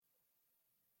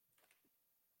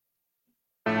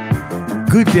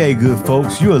Good day, good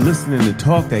folks. You are listening to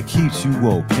Talk That Keeps You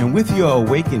Woke. And with your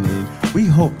awakening, we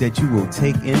hope that you will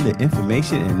take in the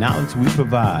information and knowledge we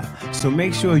provide. So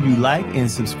make sure you like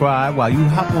and subscribe while you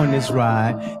hop on this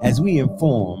ride as we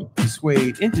inform,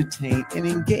 persuade, entertain, and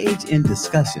engage in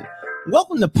discussion.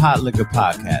 Welcome to Pot Liquor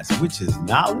Podcast, which is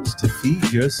knowledge to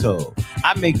feed your soul.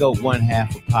 I make up one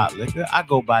half of Pot Liquor. I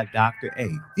go by Dr. A,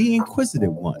 the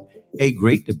inquisitive one, a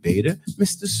great debater,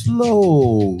 Mr.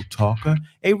 Slow Talker,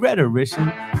 a rhetorician,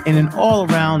 and an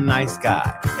all-around nice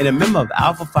guy, and a member of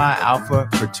Alpha Phi Alpha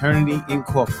Fraternity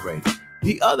Incorporated.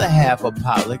 The other half of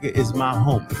Pot Liquor is my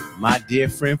homie, my dear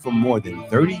friend for more than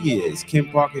 30 years, Kim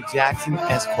Parker Jackson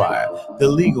Esquire, the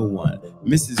legal one,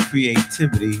 Mrs.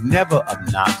 Creativity, never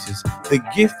obnoxious, the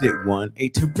gifted one, a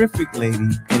terrific lady,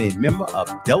 and a member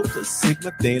of Delta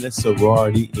Sigma Theta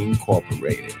Sorority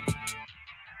Incorporated.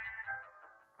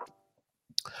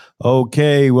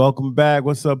 Okay, welcome back.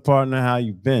 What's up, partner? How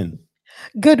you been?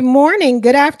 Good morning,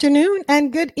 good afternoon,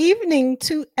 and good evening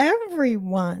to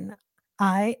everyone.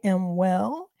 I am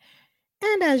well.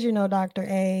 And as you know, Dr.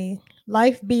 A,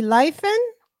 life be lifing,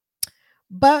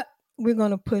 but we're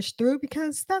going to push through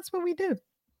because that's what we do.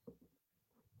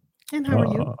 And how are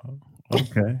you?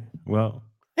 Okay. Well,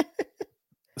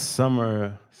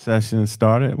 summer session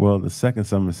started. Well, the second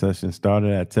summer session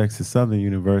started at Texas Southern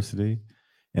University,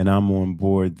 and I'm on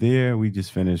board there. We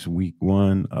just finished week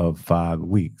 1 of 5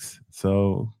 weeks.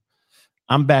 So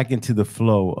I'm back into the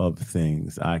flow of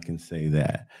things. I can say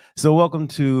that. So welcome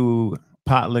to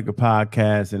Pot Liquor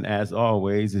Podcast. And as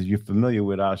always, as you're familiar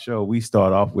with our show, we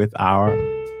start off with our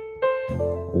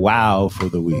wow for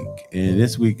the week. And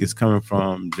this week is coming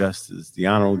from the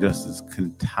Honorable Justice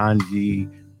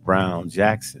Ketanji Brown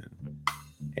Jackson.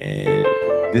 And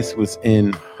this was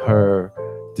in her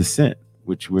dissent,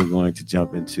 which we're going to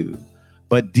jump into.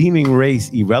 But deeming race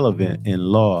irrelevant in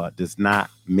law does not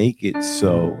make it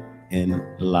so in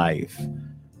life.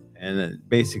 And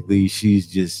basically, she's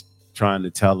just trying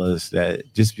to tell us that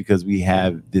just because we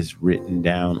have this written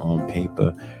down on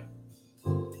paper,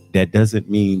 that doesn't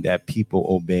mean that people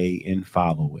obey and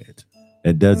follow it.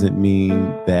 That doesn't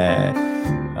mean that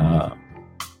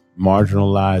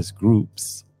marginalized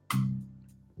groups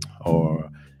or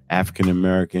African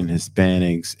American,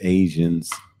 Hispanics, Asians,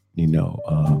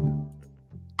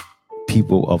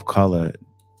 people of color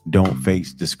don't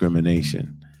face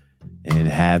discrimination and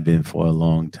have been for a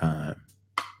long time.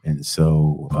 And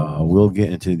so we'll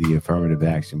get into the affirmative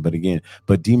action.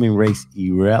 But deeming race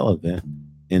irrelevant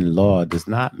in law does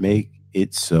not make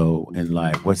it so in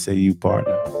life. What say you,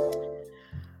 partner?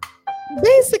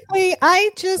 Basically, I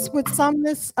just would sum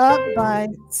this up by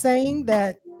saying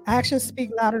that actions speak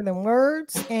louder than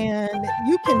words. And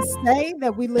you can say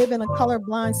that we live in a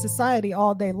colorblind society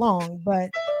all day long, but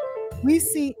we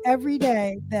see every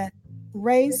day that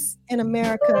race in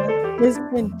America is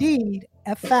indeed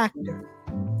a factor.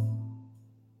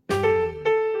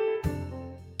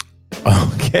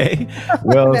 Okay,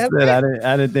 well said.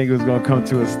 I didn't think it was going to come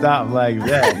to a stop like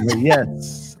that. But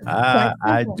yes,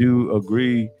 I do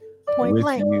agree Point with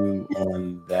blank. you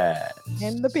on that.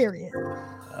 And the period.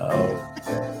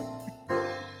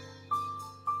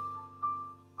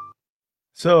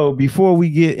 So before we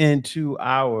get into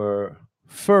our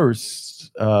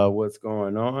first what's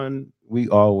going on, we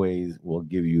always will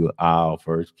give you our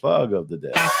first plug of the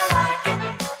day.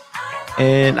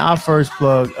 And our first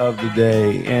plug of the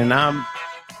day,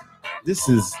 this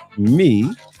is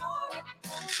me.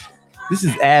 This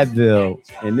is Advil,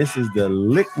 and this is the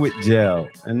liquid gel.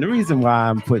 And the reason why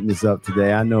I'm putting this up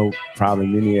today, I know probably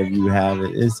many of you have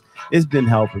it, it's been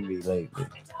helping me lately.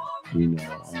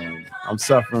 I'm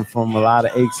suffering from a lot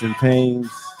of aches and pains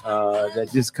that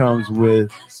just comes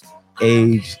with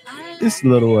age. Just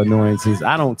little annoyances.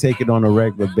 I don't take it on a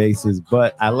regular basis,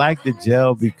 but I like the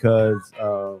gel because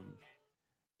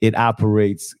it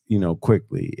operates,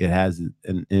 quickly. It has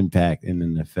an impact and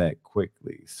an effect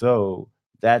quickly. So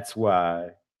that's why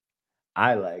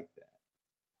I like that.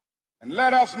 And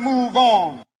let us move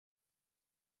on.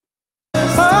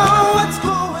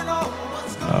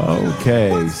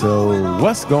 Okay, so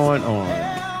what's going on?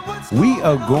 We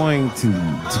are going to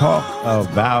talk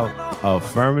about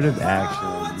affirmative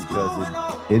action because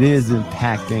it is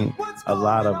impacting a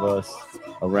lot of us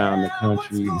around the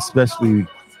country, especially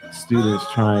students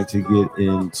trying to get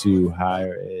into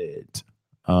higher ed.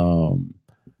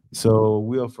 So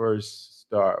we'll first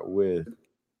start with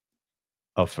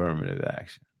affirmative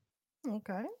action.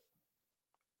 Okay.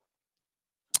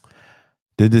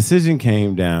 The decision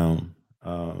came down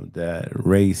that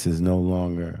race is no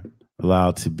longer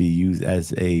allowed to be used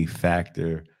as a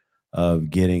factor of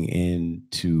getting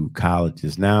into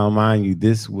colleges. Now, mind you,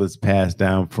 this was passed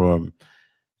down from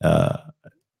uh,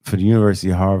 for the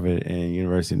University of Harvard and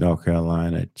University of North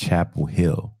Carolina, Chapel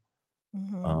Hill,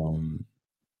 Mm-hmm. um,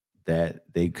 that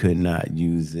they could not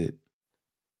use it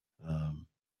um,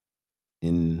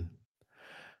 in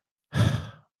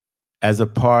as a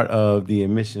part of the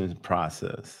admissions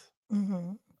process.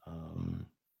 Mm-hmm. Um,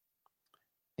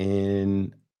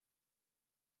 and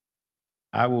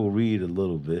I will read a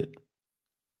little bit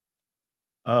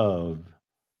of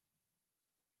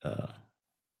uh,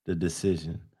 the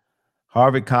decision.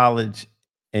 Harvard College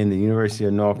and the University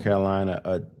of North Carolina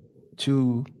are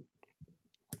two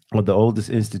of the oldest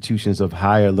institutions of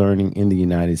higher learning in the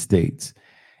United States.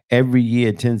 Every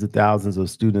year, tens of thousands of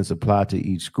students apply to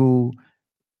each school.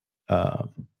 Uh,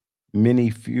 Many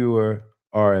fewer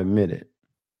are admitted.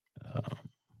 Uh,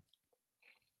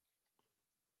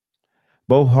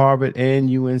 Both Harvard and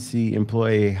UNC employ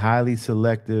a highly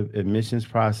selective admissions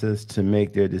process to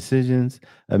make their decisions.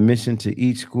 Admission to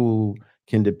each school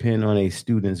can depend on a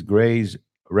student's grades,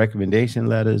 recommendation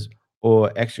letters, or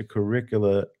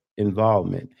extracurricular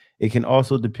involvement. It can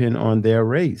also depend on their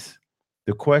race.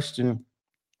 The question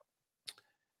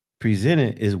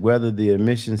presented is whether the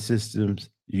admission systems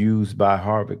used by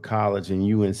Harvard College and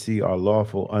UNC are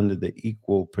lawful under the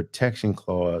Equal Protection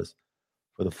Clause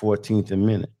for the 14th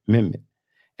Amendment.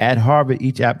 At Harvard,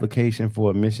 each application for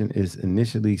admission is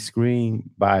initially screened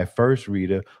by a first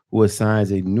reader who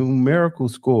assigns a numerical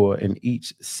score in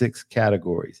each six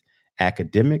categories: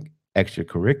 academic,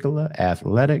 extracurricular,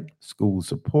 athletic, school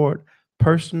support,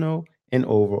 personal, and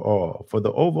overall. For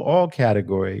the overall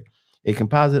category, a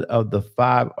composite of the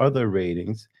five other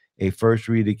ratings, a first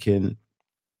reader can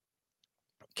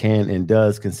and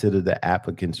does consider the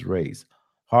applicant's race.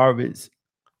 Harvard's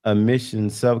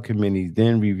admissions subcommittee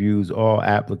then reviews all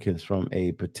applicants from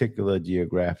a particular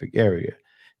geographic area.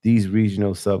 These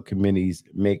regional subcommittees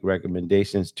make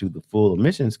recommendations to the full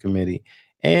admissions committee,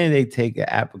 and they take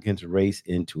the applicant's race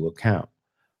into account.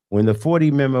 When the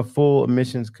 40-member full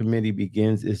admissions committee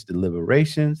begins its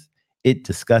deliberations, it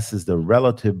discusses the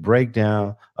relative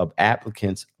breakdown of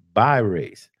applicants by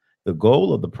race. The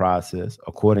goal of the process,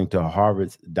 according to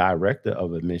Harvard's director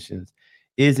of admissions,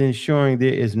 is ensuring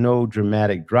there is no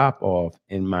dramatic drop off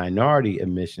in minority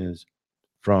admissions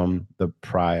from the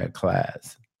prior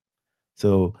class.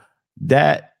 So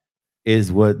that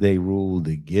is what they ruled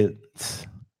against.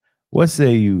 What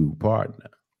say you, partner?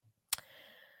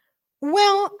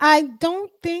 Well, I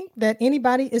don't think that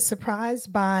anybody is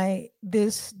surprised by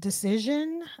this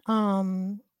decision,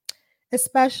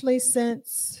 especially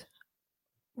since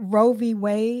Roe v.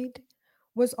 Wade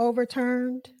was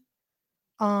overturned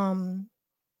um,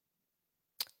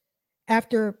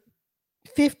 after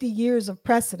 50 years of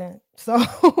precedent.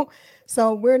 So,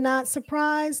 so we're not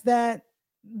surprised that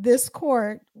this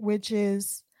court, which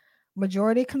is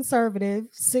majority conservative,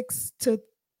 six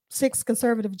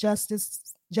conservative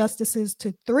justices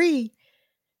to three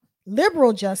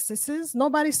liberal justices,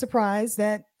 nobody's surprised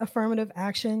that affirmative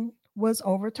action was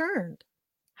overturned.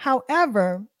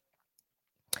 However,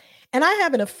 and I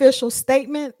have an official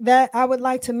statement that I would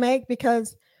like to make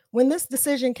because when this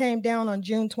decision came down on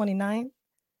June 29th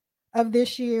of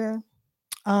this year,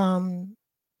 um,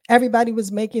 everybody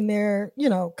was making their,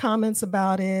 comments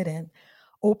about it and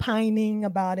opining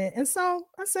about it. And so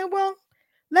I said, well,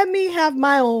 let me have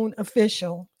my own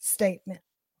official statement.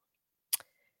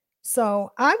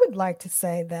 So I would like to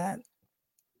say that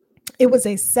it was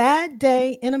a sad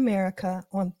day in America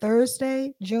on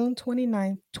Thursday, June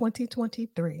 29th,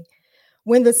 2023,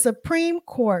 when the Supreme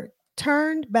Court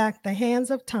turned back the hands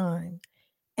of time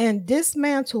and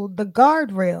dismantled the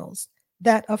guardrails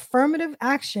that affirmative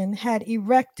action had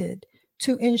erected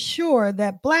to ensure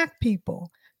that Black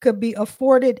people could be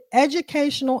afforded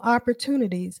educational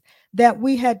opportunities that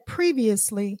we had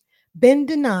previously been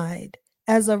denied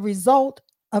as a result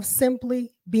of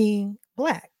simply being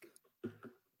Black.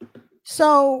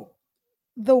 So,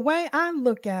 the way I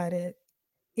look at it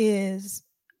is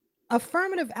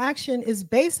affirmative action is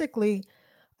basically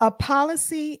a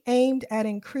policy aimed at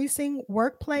increasing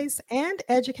workplace and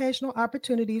educational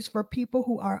opportunities for people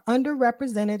who are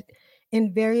underrepresented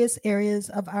in various areas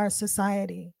of our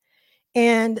society.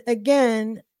 And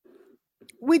again,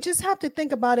 we just have to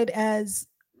think about it as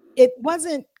it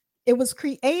wasn't, it was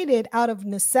created out of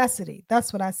necessity.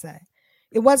 That's what I say.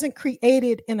 It wasn't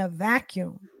created in a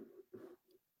vacuum.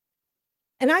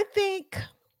 And I think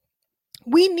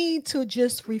we need to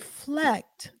just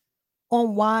reflect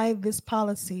on why this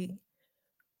policy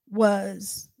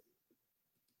was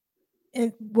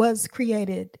was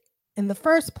created in the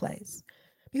first place.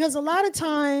 Because a lot of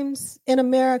times in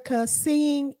America,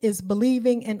 seeing is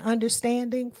believing and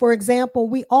understanding. For example,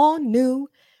 we all knew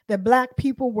that Black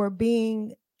people were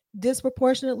being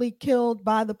disproportionately killed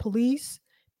by the police,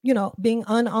 being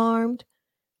unarmed.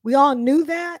 We all knew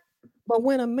that. But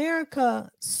when America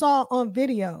saw on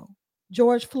video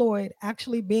George Floyd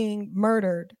actually being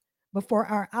murdered before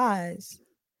our eyes,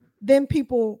 then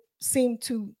people seem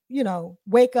to,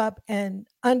 wake up and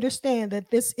understand that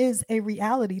this is a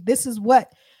reality. This is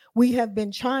what we have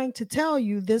been trying to tell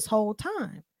you this whole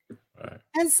time. Right.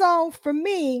 And so for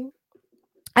me,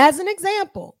 as an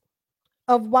example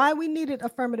of why we needed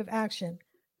affirmative action,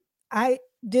 I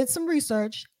did some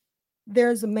research.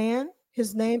 There's a man,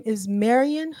 his name is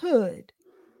Marion Hood.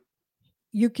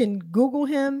 You can Google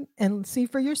him and see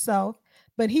for yourself,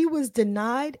 but he was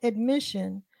denied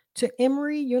admission to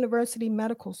Emory University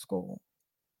Medical School.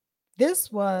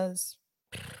 This was,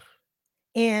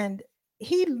 and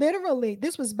he literally,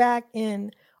 this was back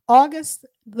in August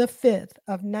the 5th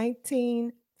of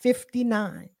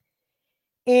 1959.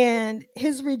 And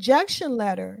his rejection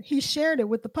letter, he shared it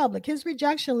with the public. His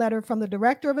rejection letter from the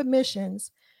director of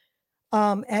admissions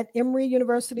at Emory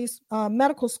University's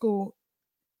medical school,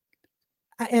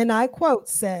 and I quote,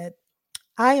 said,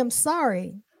 "I am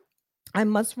sorry. I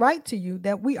must write to you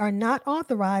that we are not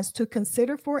authorized to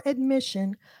consider for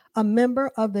admission a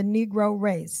member of the Negro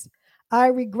race. I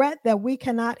regret that we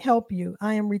cannot help you.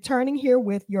 I am returning here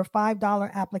with your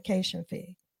 $5 application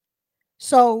fee."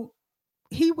 So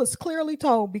he was clearly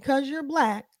told, because you're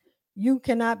Black, you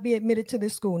cannot be admitted to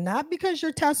this school. Not because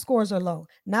your test scores are low,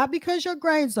 not because your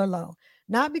grades are low,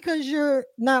 not because you're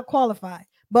not qualified,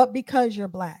 but because you're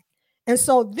Black. And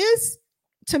so this,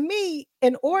 to me,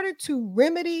 in order to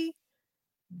remedy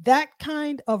that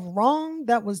kind of wrong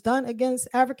that was done against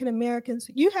African Americans,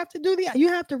 you have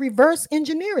to reverse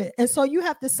engineer it. And so you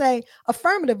have to say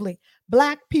affirmatively,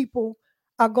 Black people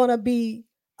are going to be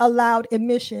allowed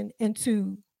admission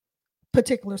into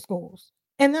particular schools.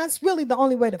 And that's really the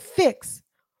only way to fix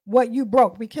what you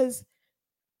broke, because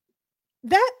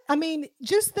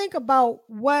just think about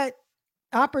what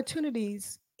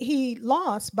opportunities he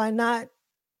lost by not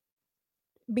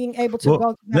being able to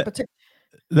go to that particular.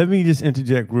 Let me just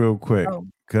interject real quick,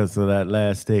 because of that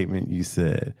last statement you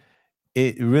said.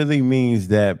 It really means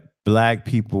that Black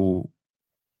people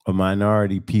or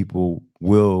minority people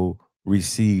will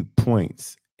receive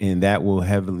points, and that will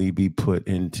heavily be put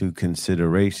into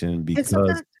consideration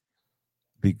because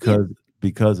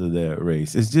of their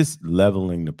race. It's just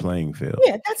leveling the playing field.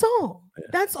 Yeah, that's all. Yeah.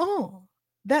 That's all.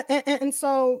 That and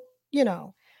so,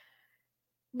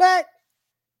 but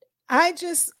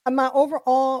my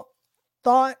overall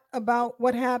thought about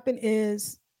what happened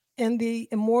is, in the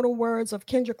immortal words of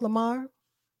Kendrick Lamar,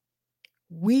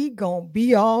 we gonna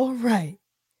be all right,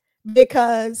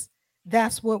 because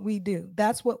that's what we do.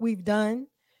 That's what we've done.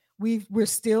 We're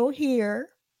still here.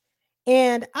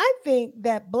 And I think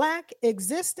that Black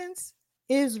existence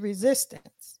is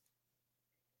resistance.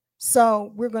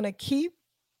 So we're going to keep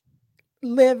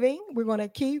living. We're going to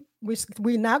keep,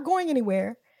 we're not going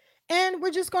anywhere. And we're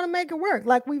just going to make it work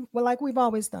like we've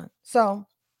always done. So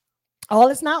all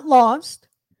is not lost.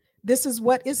 This is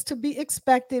what is to be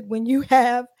expected when you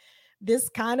have this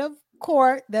kind of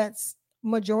court that's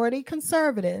majority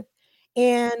conservative.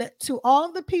 And to all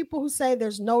of the people who say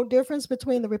there's no difference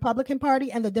between the Republican Party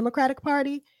and the Democratic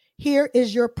Party, here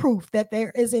is your proof that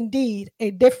there is indeed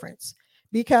a difference.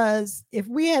 Because if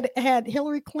we had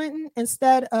Hillary Clinton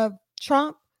instead of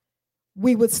Trump,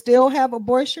 we would still have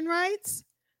abortion rights.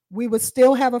 We would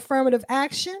still have affirmative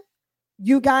action.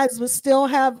 You guys would still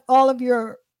have all of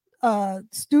your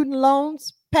student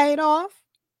loans paid off.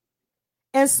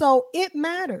 And so it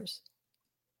matters.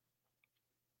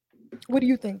 What do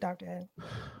you think, Dr. Ed?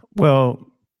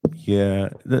 Well, yeah,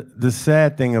 the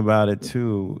sad thing about it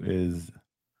too is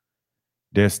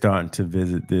they're starting to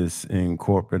visit this in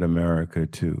corporate America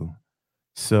too.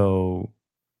 So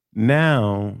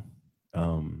now,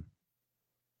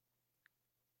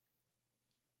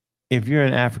 if you're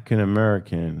an African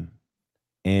American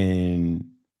and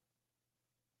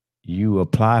you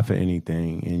apply for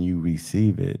anything and you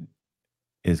receive it,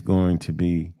 it's going to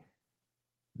be,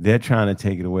 they're trying to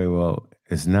take it away. Well,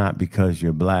 it's not because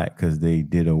you're Black, because they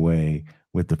did away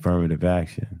with affirmative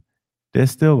action. They're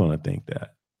still going to think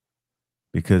that,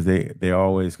 because they're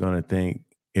always going to think,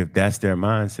 if that's their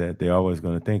mindset, they're always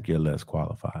going to think you're less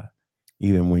qualified,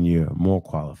 even when you're more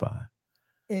qualified.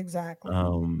 Exactly.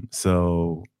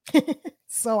 So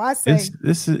so I say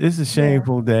it's a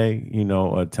shameful day,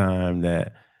 a time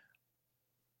that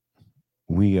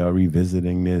we are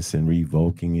revisiting this and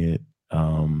revoking it.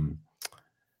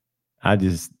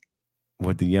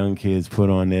 What the young kids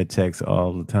put on their text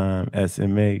all the time,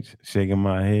 SMH, shaking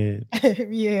my head.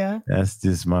 Yeah. That's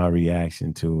just my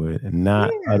reaction to it, and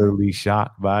not utterly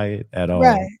shocked by it at all.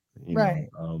 Right. Right.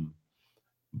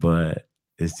 But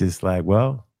it's just like,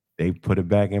 well, they put it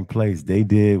back in place. They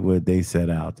did what they set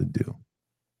out to do.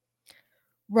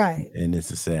 Right. And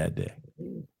it's a sad day.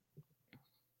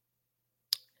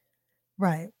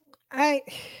 Right. I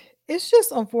it's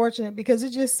just unfortunate because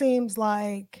it just seems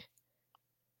like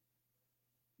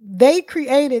they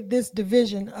created this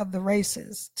division of the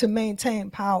races to maintain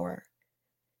power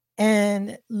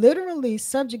and literally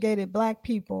subjugated Black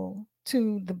people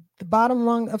to the bottom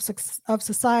rung of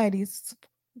societies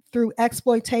through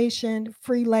exploitation,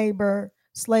 free labor,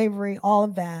 slavery, all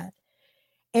of that.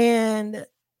 And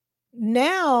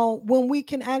now, when we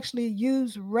can actually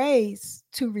use race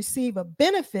to receive a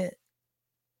benefit,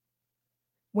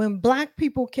 when Black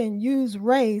people can use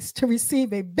race to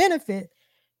receive a benefit,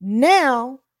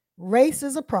 now race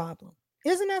is a problem.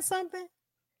 Isn't that something?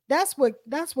 That's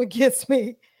what gets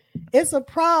me. It's a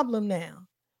problem now.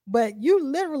 But you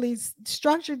literally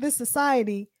structured this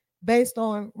society based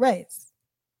on race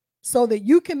so that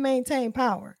you can maintain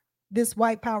power, this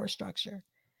white power structure.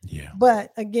 Yeah.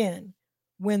 But again,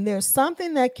 when there's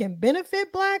something that can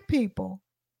benefit Black people,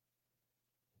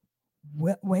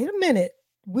 wait a minute.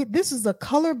 This is a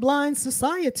colorblind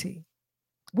society.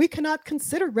 We cannot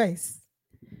consider race.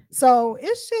 So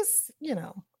it's just,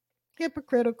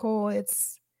 hypocritical.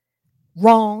 It's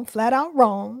wrong, flat out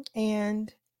wrong.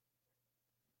 And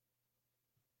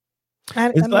I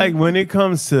It's like mean, when it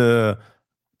comes to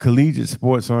collegiate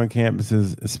sports on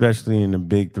campuses, especially in the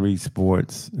big three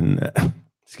sports, and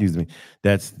excuse me,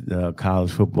 that's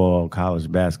college football,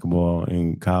 college basketball,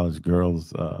 and college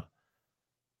girls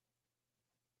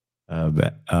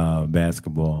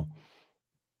basketball.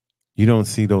 You don't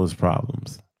see those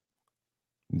problems.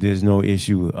 There's no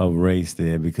issue of race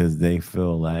there because they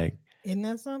feel like isn't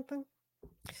that something?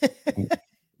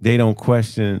 they don't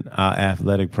question our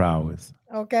athletic prowess.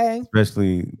 Okay.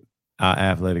 Especially our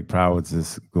athletic prowess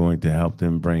is going to help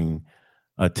them bring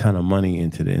a ton of money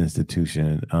into the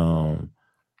institution.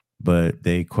 But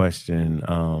they question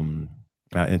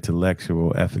our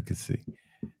intellectual efficacy.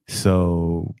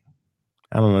 So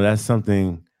I don't know. That's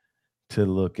something to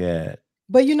look at.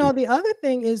 But the other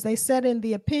thing is they said in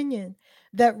the opinion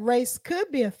that race could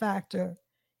be a factor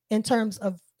in terms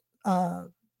of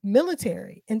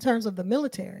military, in terms of the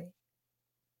military.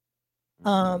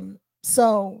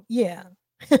 So yeah.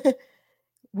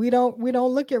 we don't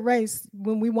look at race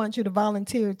when we want you to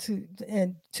volunteer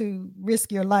to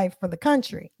risk your life for the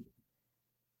country.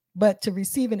 But to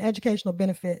receive an educational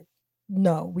benefit,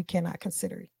 no, we cannot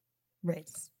consider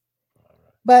race.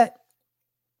 But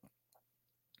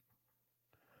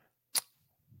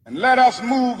and let us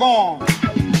move on.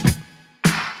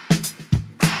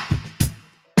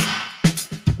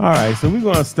 All right, so we're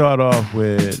going to start off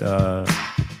with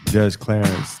Judge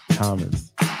Clarence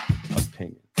Thomas'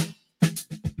 opinion.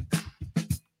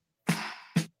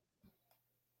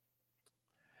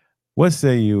 What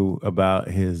say you about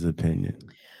his opinion?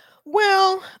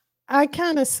 Well, I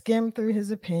kind of skimmed through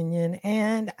his opinion,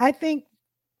 and I think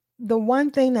the one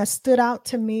thing that stood out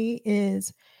to me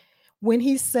is when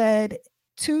he said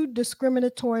two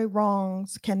discriminatory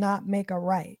wrongs cannot make a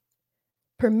right.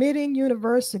 Permitting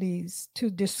universities to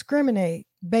discriminate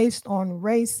based on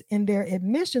race in their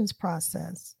admissions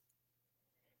process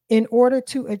in order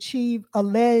to achieve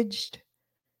alleged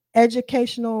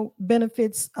educational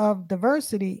benefits of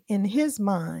diversity in his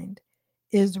mind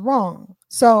is wrong.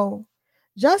 So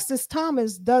Justice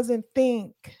Thomas doesn't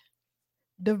think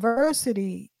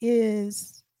diversity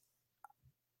is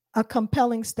a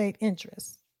compelling state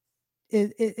interest.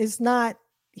 It's not.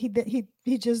 He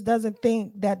just doesn't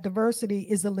think that diversity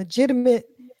is a legitimate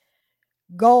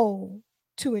goal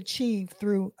to achieve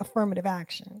through affirmative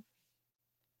action.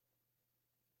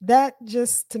 That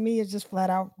just to me is just flat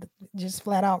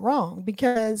out wrong,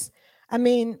 because I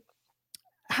mean,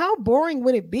 how boring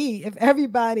would it be if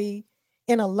everybody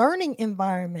in a learning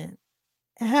environment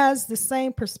has the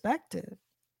same perspective?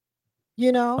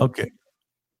 Okay,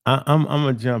 I'm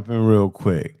gonna jump in real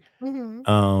quick.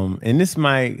 Mm-hmm. And this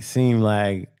might seem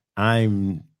like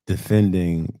I'm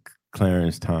defending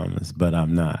Clarence Thomas, but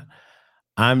I'm not.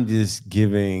 I'm just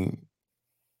giving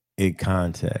it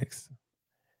context.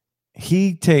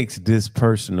 He takes this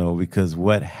personal because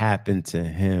what happened to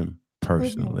him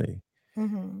personally.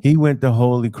 Mm-hmm. He went to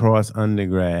Holy Cross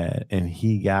undergrad and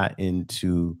he got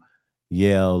into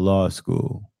Yale Law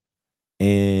School.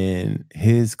 And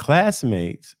his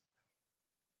classmates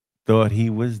thought he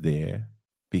was there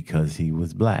because he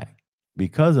was Black,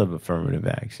 because of affirmative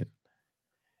action.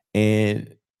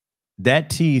 And that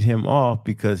teed him off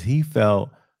because he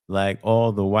felt like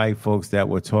all the white folks that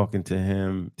were talking to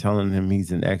him, telling him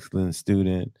he's an excellent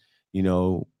student,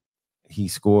 he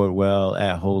scored well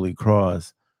at Holy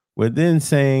Cross, but then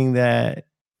saying that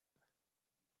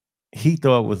he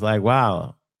thought was like,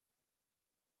 wow,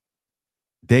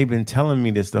 they've been telling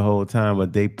me this the whole time,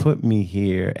 but they put me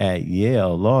here at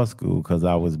Yale Law School because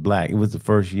I was black. It was the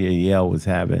first year Yale was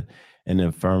having an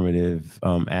affirmative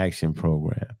action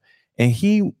program. And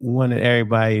he wanted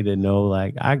everybody to know,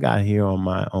 like, I got here on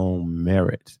my own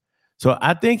merit. So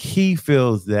I think he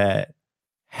feels that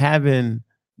having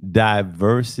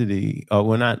diversity, or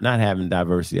well, not having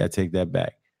diversity, I take that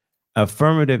back.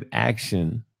 Affirmative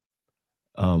action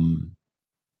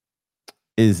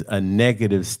is a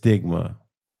negative stigma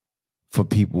for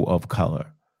people of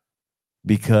color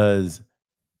because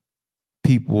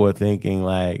people are thinking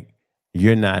like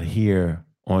you're not here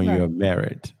on your Right.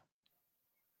 merit.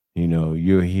 You know,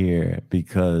 you're here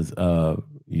because of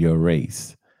your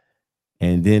race.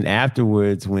 And then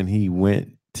afterwards, when he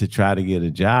went to try to get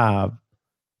a job,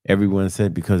 everyone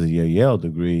said because of your Yale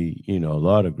degree, you know,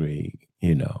 law degree,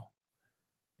 you know,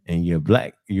 and you're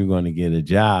black, you're going to get a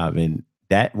job. And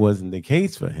that wasn't the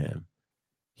case for him.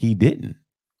 He didn't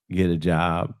get a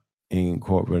job in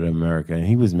corporate America. And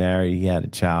he was married, he had a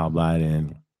child by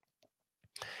then.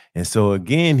 And so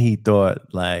again, he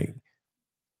thought like,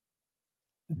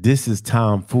 this is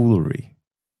tomfoolery,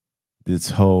 this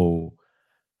whole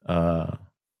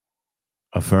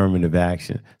affirmative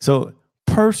action. So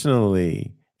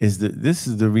personally, this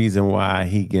is the reason why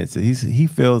he gets it. He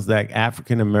feels like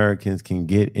African Americans can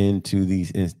get into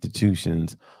these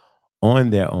institutions on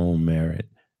their own merit,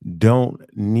 don't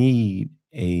need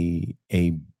a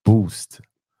boost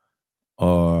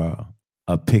or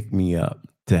a pick me up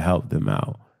to help them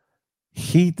out.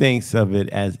 He thinks of it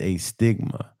as a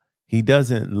stigma. He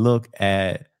doesn't look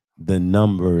at the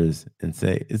numbers and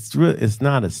say it's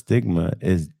not a stigma,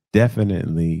 it's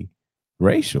definitely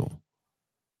racial.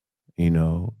 You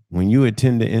know, when you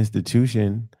attend the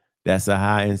institution, that's a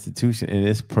high institution and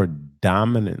it's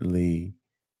predominantly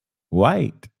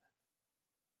white.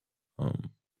 Um,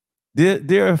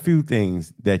 there are a few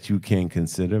things that you can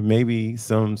consider. Maybe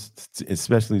some,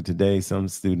 especially today, some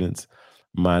students,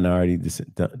 minority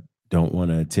don't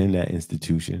want to attend that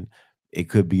institution. It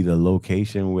could be the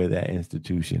location where that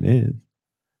institution is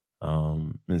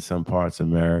in some parts of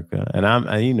America.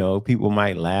 And you know, people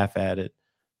might laugh at it.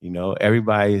 You know,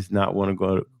 everybody is not want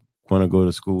to go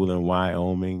to school in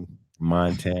Wyoming,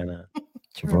 Montana,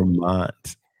 True.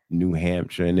 Vermont, New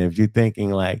Hampshire. And if you're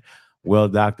thinking like, well,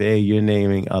 Dr. A, you're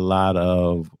naming a lot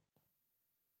of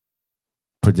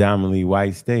predominantly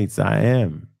white states. I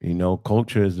am. You know,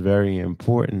 culture is very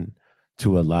important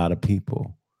to a lot of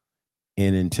people.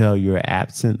 And until you're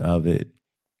absent of it,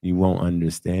 you won't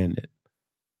understand it.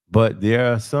 But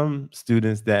there are some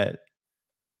students that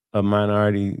a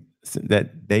minority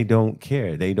that they don't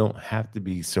care. They don't have to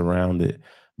be surrounded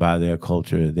by their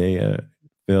culture. They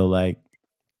feel like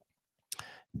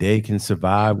they can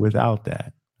survive without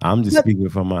that. I'm just But speaking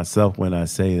for myself when I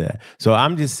say that. So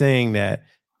I'm just saying that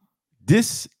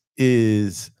this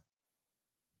is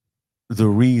the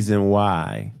reason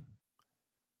why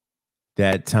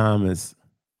that Thomas,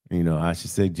 you know, I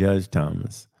should say Judge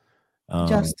Thomas, um,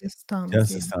 Justice Thomas, yeah.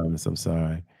 Justice Thomas, I'm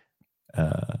sorry,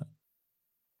 uh,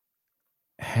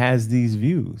 has these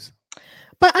views.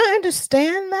 But I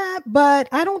understand that, but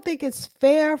I don't think it's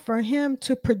fair for him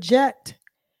to project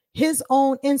his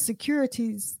own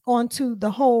insecurities onto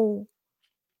the whole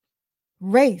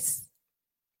race.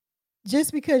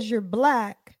 Just because you're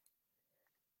black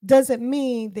doesn't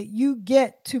mean that you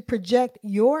get to project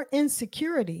your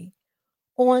insecurity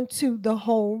onto the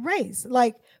whole race.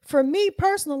 Like for me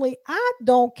personally, I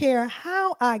don't care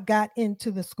how I got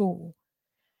into the school.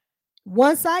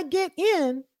 Once I get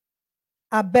in,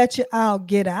 I bet you I'll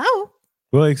get out.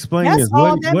 Well, explain That's this.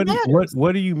 all that matters.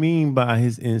 What do you mean by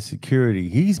his insecurity?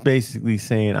 He's basically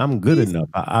saying, "I'm good He's enough.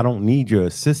 I don't need your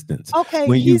assistance." okay,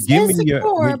 When you he's give me your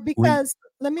insecure when because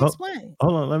let me oh, explain.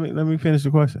 hold on, let me finish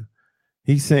the question.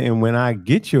 He's saying, "When I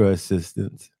get your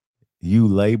assistance, you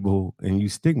label and you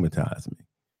stigmatize me."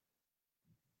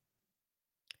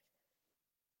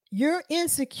 You're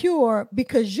insecure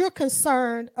because you're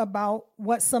concerned about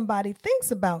what somebody thinks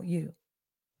about you.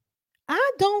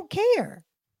 I don't care.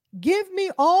 Give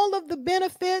me all of the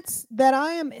benefits that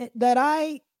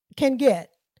I can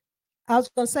get. I was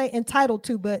going to say entitled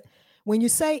to, but when you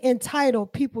say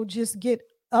entitled, people just get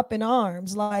up in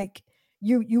arms like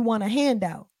you want a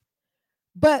handout.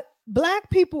 But black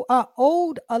people are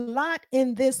owed a lot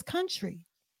in this country.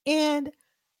 And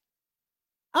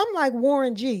I'm like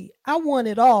Warren G. I want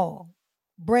it all.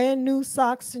 Brand new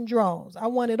socks and drawers. I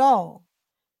want it all.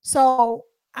 So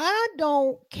I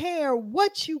don't care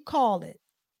what you call it.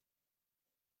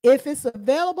 If it's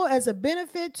available as a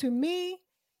benefit to me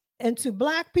and to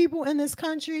Black people in this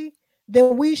country,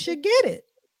 then we should get it.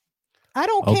 I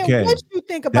don't care Okay. what you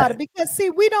think about it, That because see,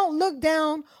 we don't look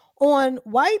down on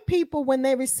white people when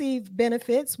they receive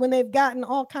benefits, when they've gotten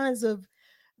all kinds of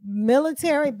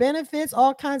military benefits,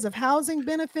 all kinds of housing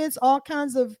benefits, all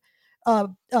kinds of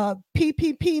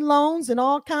PPP loans, and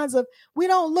all kinds of. We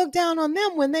don't look down on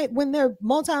them when they're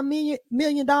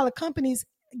multi-million dollar companies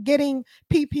getting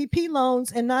PPP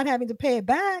loans and not having to pay it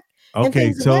back and okay.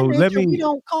 things of that So let nature. We me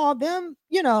don't call them,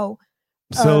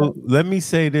 uh, so let me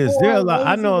say this. There are or a lot.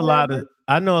 lazy, whatever.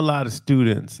 I know a lot of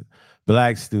students,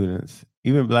 Black students,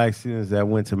 even Black students that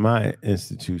went to my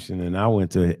institution, and I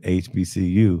went to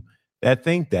HBCU, that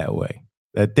think that way.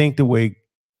 That think the way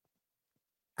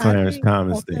I Clarence think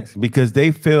Thomas okay. thinks, because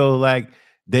they feel like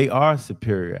they are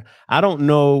superior. I don't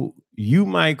know. You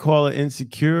might call it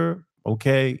insecure.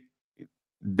 Okay.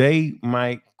 They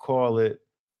might call it,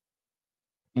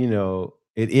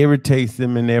 it irritates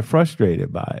them and they're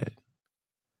frustrated by it.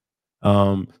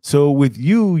 So with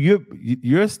you,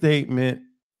 your statement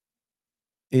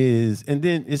is, and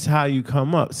then it's how you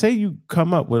come up. Say you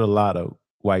come up with a lot of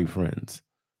white friends.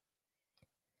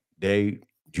 You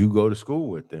go to school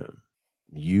with them,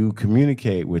 you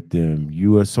communicate with them,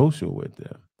 you are social with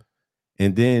them,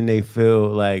 and then they feel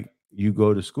like you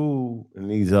go to school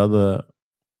and these other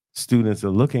students are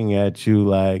looking at you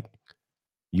like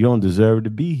you don't deserve to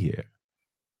be here.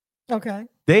 Okay.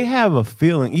 They have a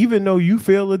feeling, even though you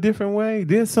feel a different way.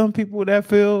 There's some people that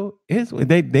feel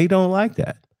they don't like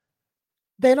that.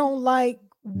 They don't like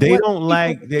They what don't people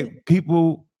like think. that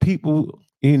people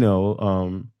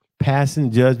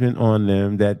passing judgment on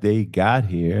them that they got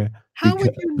here How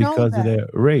would you know because of that? their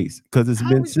race,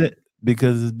 How would you?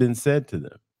 because it's been said to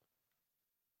them.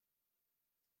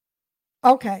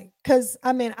 Okay, because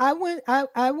I mean, I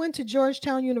went to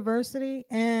Georgetown University,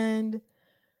 and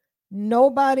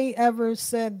nobody ever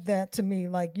said that to me.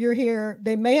 Like, you're here.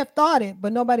 They may have thought it,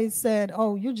 but nobody said,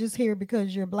 "Oh, you're just here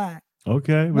because you're Black."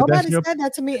 Okay, but that's Nobody your said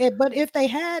that to me. But if they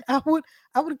had, I would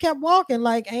have kept walking.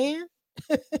 Like, and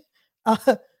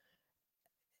uh,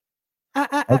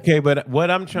 I okay. But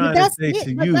what I'm but trying to that's say me.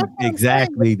 to But that's you, what I'm saying.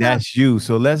 exactly, that's you.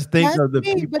 So let's think That's of the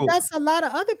me, but people. that's a lot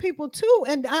of other people too.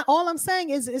 And all I'm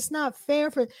saying is, it's not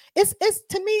fair for it's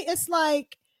to me. It's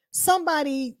like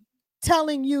somebody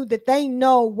telling you that they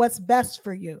know what's best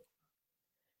for you,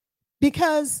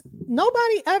 because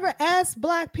nobody ever asked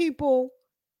Black people,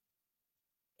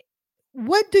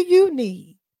 what do you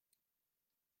need?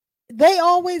 They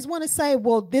always want to say,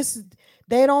 well,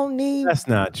 they don't need That's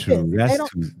not this. true. They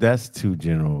don't. That's too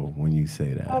general when you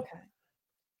say that. Okay.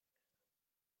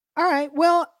 All right.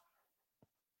 Well,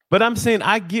 But I'm saying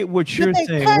I get what but you're they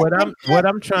saying. cut they What cut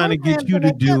I'm trying to get programs you and to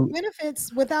they cut do,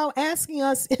 benefits without asking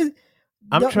us.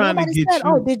 I'm trying to Nobody said, get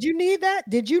 "Oh, you. did you need that?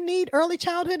 Did you need early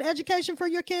childhood education for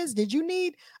your kids? Did you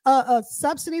need a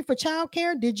subsidy for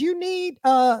childcare? Did you need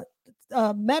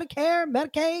Medicare,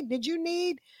 Medicaid? Did you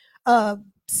need uh,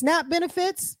 SNAP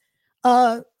benefits?"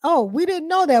 Oh, we didn't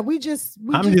know that. We I'm just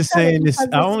just cut it saying this. because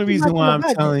The it's only too much reason in why the I'm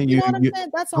budget. telling You you, know what I'm saying?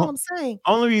 That's all I'm saying.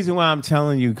 only reason why I'm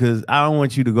telling you, because I don't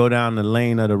want you to go down the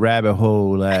lane of the rabbit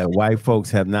hole that white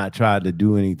folks have not tried to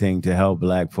do anything to help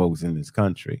Black folks in this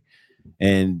country,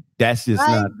 and that's just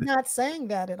not. I'm not saying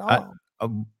that at I, all. uh,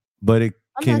 but it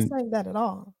I'm not can. saying that at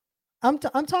all. I'm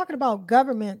talking about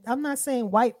government. I'm not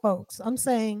saying white folks. I'm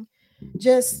saying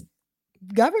just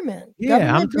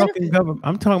Yeah, I'm government talking benefit. government.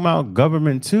 I'm talking about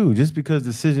government too. Just because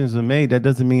decisions are made, that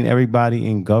doesn't mean everybody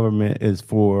in government is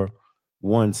for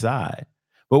one side.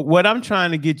 But what I'm trying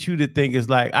to get you to think is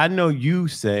like, I know you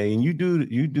say, and you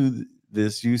do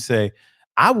this. You say,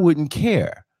 I wouldn't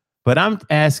care, but I'm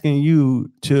asking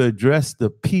you to address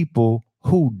the people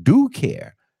who do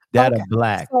care that are Okay.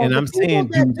 Black, So and the I'm people saying,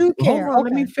 that do do hold care. on,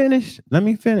 let me Okay. finish. Let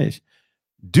me finish.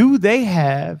 Do they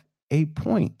have a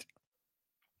point?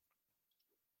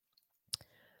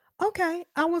 Okay.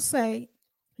 I will say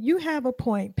you have a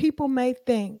point. People may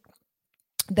think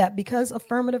that because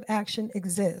affirmative action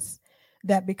exists,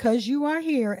 that because you are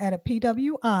here at a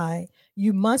PWI,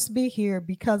 you must be here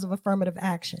because of affirmative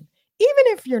action. Even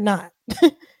if you're not,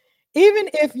 even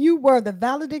if you were the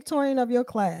valedictorian of your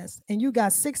class and you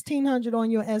got 1600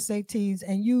 on your SATs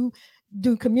and you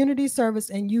do community service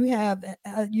and you have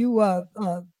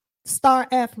star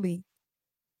athlete,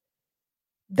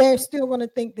 they're still going to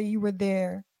think that you were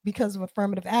there because of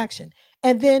affirmative action.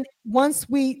 And then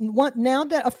now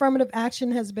that affirmative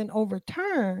action has been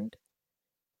overturned,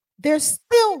 they're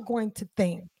still going to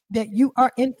think that you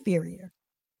are inferior.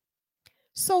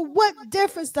 So what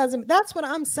difference does it? That's what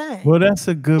I'm saying. Well, that's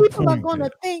a good People are point going there.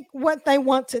 to think what they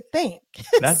want to think.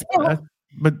 That's So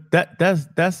But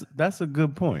that's a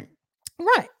good point.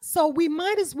 Right. So we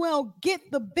might as well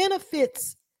get the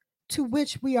benefits to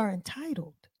which we are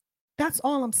entitled. That's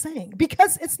all I'm saying.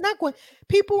 Because it's not going,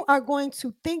 people are going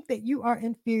to think that you are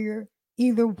inferior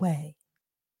either way.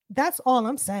 That's all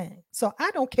I'm saying. So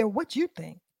I don't care what you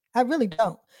think. I really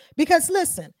don't. Because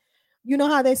listen, you know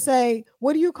how they say,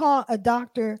 what do you call a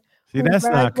doctor See, who that's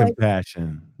not graduates?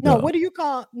 compassion, No, though. what do you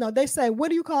call? No, they say, what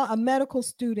do you call a medical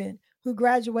student who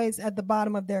graduates at the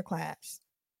bottom of their class?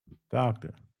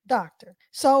 Doctor. Doctor.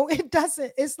 So it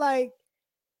doesn't, it's like,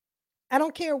 I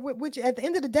don't care which, at the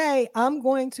end of the day, I'm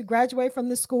going to graduate from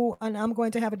this school and I'm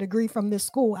going to have a degree from this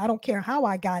school. I don't care how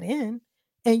I got in.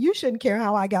 And you shouldn't care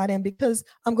how I got in because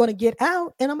I'm going to get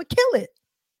out and I'm going to kill it.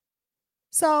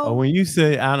 So when you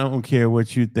say I don't care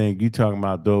what you think, you talking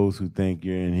about those who think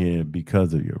you're in here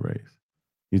because of your race.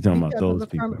 You're talking about because of those the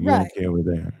people. You right. don't care what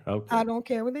they're. Okay. I don't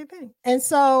care what they think. And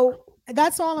so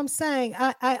that's all I'm saying.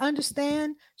 I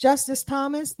understand, Justice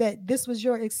Thomas, that this was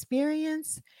your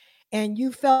experience and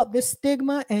you felt this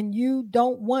stigma and you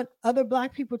don't want other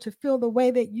Black people to feel the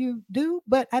way that you do.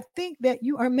 But I think that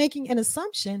you are making an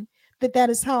assumption that that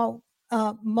is how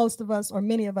most of us or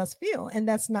many of us feel. And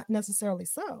that's not necessarily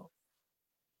so.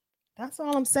 That's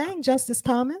all I'm saying, Justice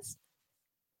Thomas.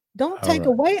 Don't take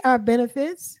away our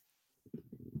benefits.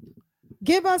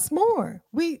 Give us more.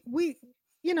 We're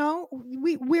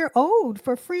owed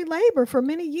for free labor for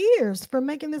many years for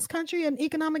making this country an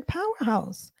economic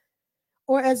powerhouse,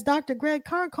 or as Dr. Greg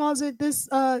Carr calls it, this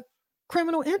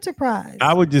criminal enterprise.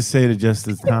 I would just say to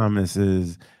Justice Thomas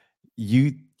is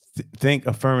you think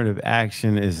affirmative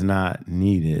action is not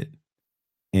needed,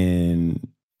 and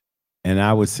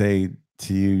I would say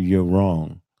to you, you're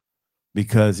wrong,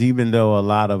 because even though a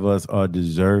lot of us are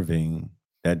deserving,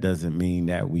 that doesn't mean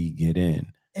that we get in.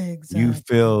 Exactly. You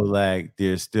feel like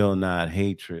there's still not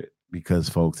hatred because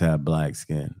folks have Black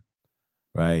skin,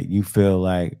 right? You feel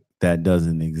like that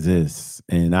doesn't exist.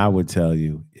 And I would tell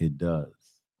you it does.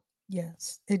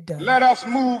 Yes, it does. Let us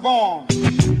move on.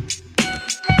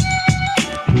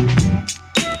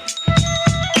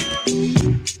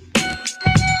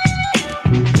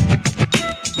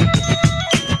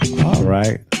 All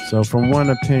right. So from one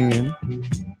opinion,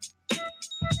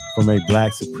 from a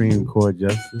Black Supreme Court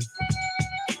justice,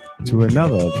 to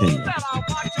another opinion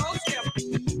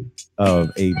of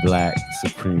a Black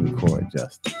Supreme Court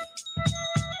justice.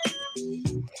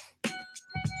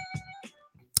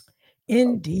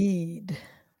 Indeed.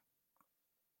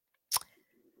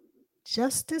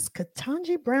 Justice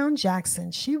Ketanji Brown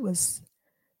Jackson, she was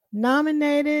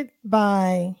nominated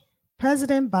by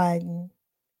President Biden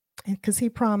because he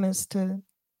promised to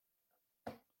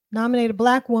nominate a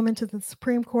Black woman to the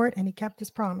Supreme Court, and he kept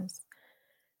his promise.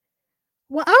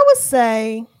 Well, I would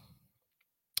say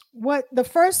what the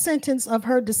first sentence of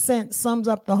her dissent sums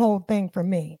up the whole thing for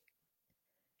me.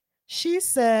 She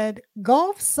said,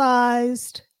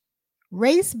 golf-sized,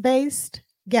 race-based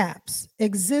gaps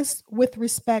exist with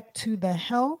respect to the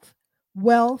health,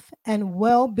 wealth, and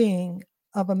well-being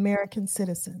of American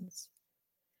citizens.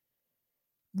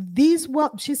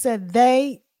 She said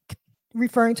they,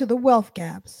 referring to the wealth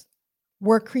gaps,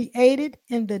 were created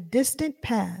in the distant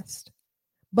past,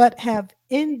 but have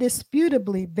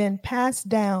indisputably been passed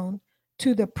down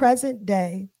to the present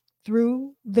day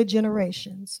through the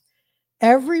generations.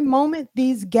 Every moment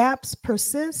these gaps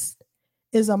persist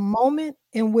is a moment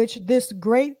in which this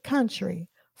great country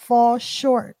falls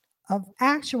short of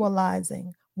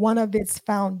actualizing one of its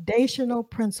foundational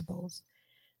principles,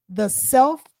 the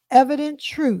self-evident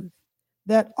truth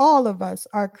that all of us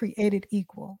are created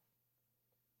equal.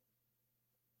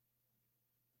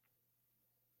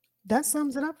 That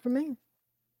sums it up for me.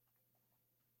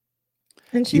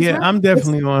 And she's right. I'm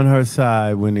definitely on her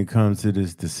side when it comes to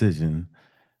this decision.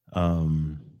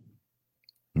 You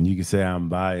can say I'm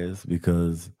biased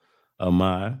because of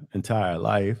my entire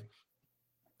life.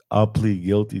 I'll plead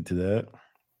guilty to that.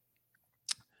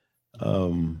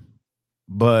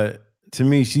 But to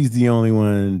me, she's the only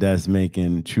one that's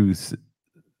making true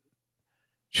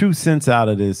sense out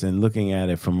of this and looking at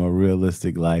it from a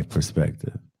realistic life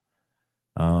perspective.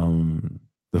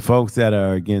 The folks that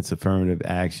are against affirmative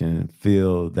action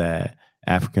feel that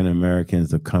African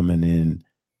Americans are coming in,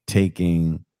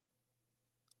 taking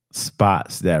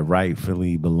spots that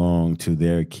rightfully belong to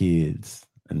their kids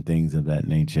and things of that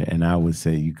nature. And I would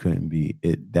say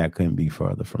that couldn't be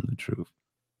further from the truth.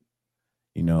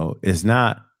 You know, it's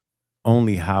not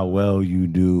only how well you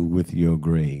do with your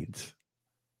grades,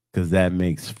 because that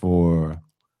makes for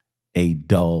a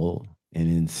dull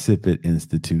and insipid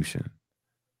institution.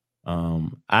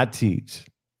 I teach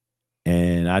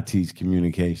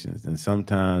communications, and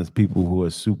sometimes people who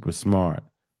are super smart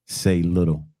say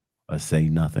little or say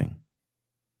nothing.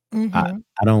 I, Mm-hmm.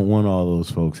 I don't want all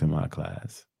those folks in my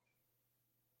class.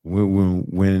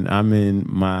 When I'm in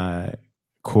my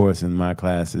course in my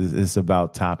classes, it's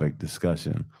about topic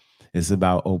discussion. It's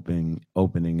about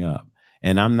opening up.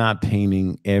 And I'm not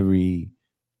painting every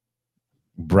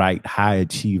bright, high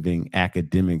achieving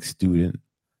academic student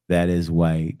that is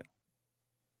white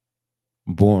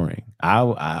boring.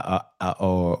 Or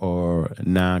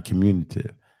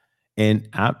non-communicative. And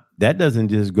that doesn't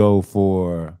just go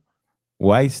for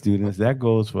white students, that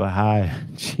goes for high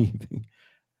achieving Black.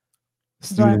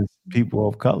 students, people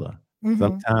of color. Mm-hmm.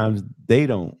 Sometimes they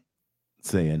don't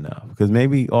say enough because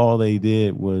maybe all they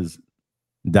did was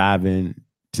dive into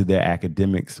their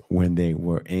academics when they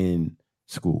were in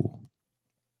school,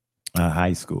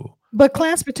 high school. But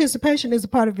class participation is a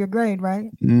part of your grade, right?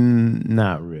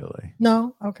 Not really.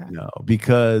 No? Okay. No,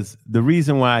 because the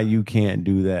reason why you can't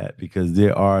do that because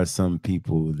there are some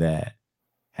people that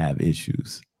have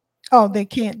issues. Oh, they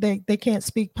can't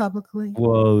speak publicly.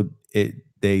 Well,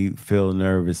 they feel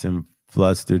nervous and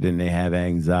flustered, and they have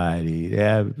anxiety. They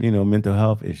have mental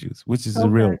health issues, which is a Okay.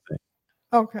 real thing.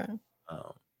 Okay.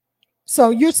 Um, So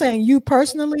you're saying you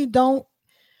personally don't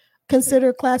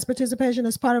consider class participation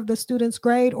as part of the student's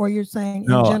grade, or you're saying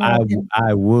in no, general in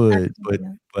I would,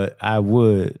 academia? but I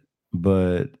would,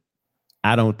 but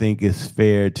I don't think it's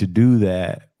fair to do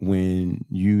that when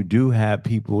you do have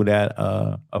people that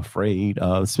are afraid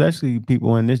of, especially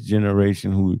people in this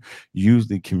generation who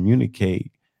usually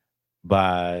communicate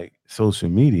by social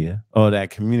media or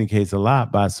that communicates a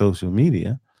lot by social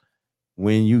media.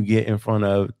 When you get in front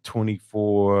of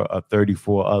 24 or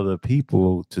 34 other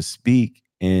people to speak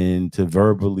and to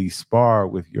verbally spar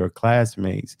with your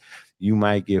classmates, you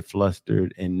might get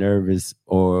flustered and nervous,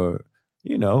 or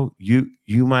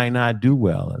you might not do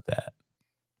well at that.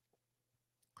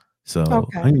 So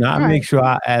Okay. I All make right. sure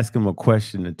I ask them a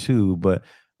question or two, but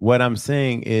what I'm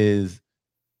saying is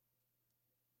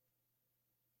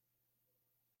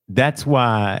that's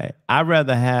why I'd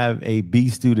rather have a B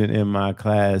student in my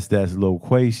class that's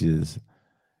loquacious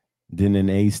than an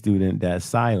A student that's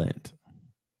silent.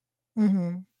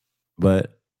 Mm-hmm.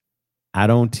 But I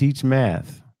don't teach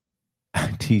math. I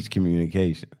teach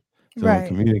communication. So in Right.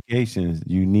 communications,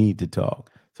 you need to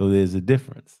talk. So there's a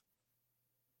difference.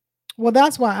 Well,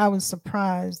 that's why I was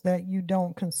surprised that you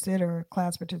don't consider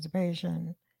class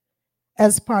participation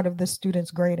as part of the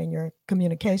student's grade in your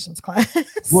communications class.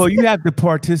 Well, you have to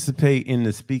participate in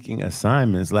the speaking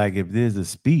assignments. Like if there's a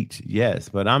speech, yes.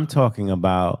 But I'm talking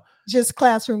about Just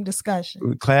classroom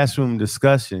discussion. classroom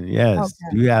discussion. Yes.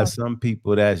 Okay. You have Okay. some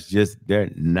people that's just,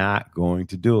 they're not going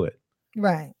to do it.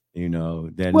 Right.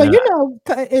 They're Well,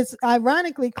 not. it's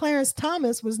ironically Clarence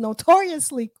Thomas was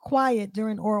notoriously quiet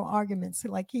during oral arguments.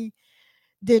 Like he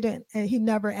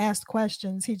never asked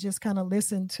questions. He just kind of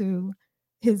listened to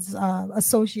his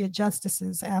associate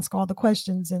justices ask all the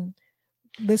questions and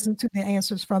listened to the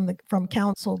answers from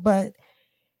counsel. But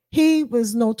he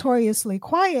was notoriously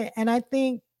quiet, and I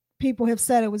think people have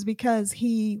said it was because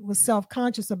he was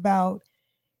self-conscious about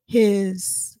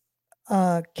his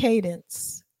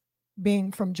cadence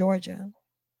being from Georgia.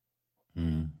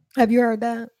 Mm. Have you heard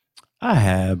that? I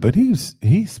have, but he's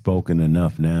spoken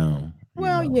enough now.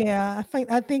 Well, yeah,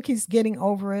 I think he's getting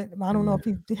over it. I don't know if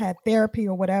he had therapy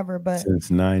or whatever, but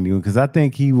Since 90, because I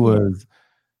think yeah.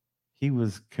 he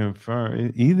was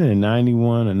confirmed either in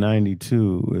 91 or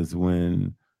 92 is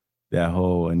when that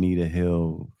whole Anita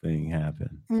Hill thing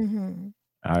happened. Mm-hmm.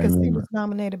 I Because he remember. was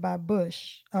nominated by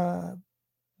Bush, Yeah.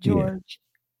 George.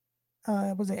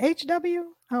 Was it HW?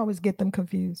 I always get them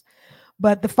confused.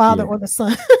 But the father Yeah. or the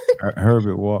son.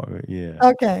 Herbert Walker. Yeah.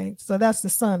 Okay, so that's the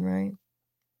son, right?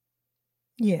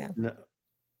 Yeah. No,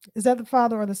 Is that the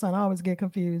father or the son? I always get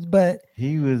confused, but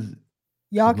he was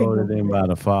y'all can voted in Google it. by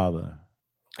the father.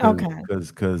 Okay.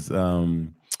 Because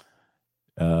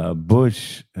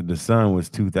Bush, the son, was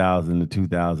 2000 to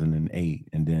 2008,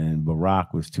 and then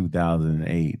Barack was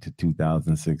 2008 to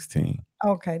 2016.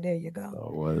 Okay, there you go.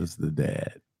 So was the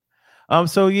dad.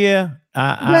 So yeah,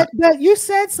 But you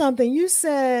said something. You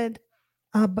said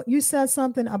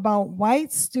something about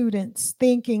white students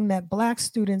thinking that black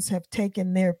students have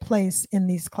taken their place in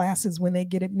these classes when they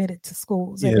get admitted to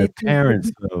schools, and yeah, they the think that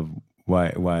parents of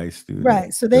white students,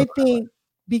 right. So they think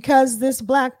because this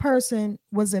black person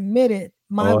was admitted,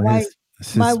 my or white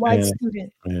his my white Hispanic,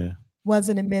 student yeah,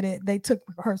 wasn't admitted. They took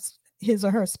his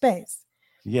or her space.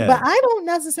 yeah. But I don't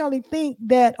necessarily think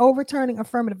that overturning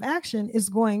affirmative action is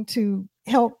going to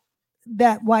help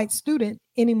that white student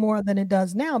any more than it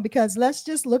does now, because let's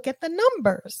just look at the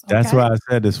numbers. That's Okay. why I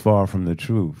said it's far from the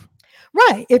truth.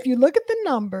 Right. If you look at the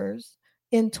numbers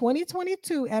in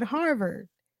 2022 at Harvard,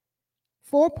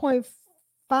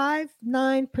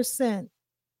 4.59%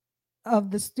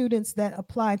 of the students that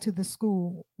applied to the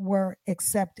school were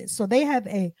accepted. So they have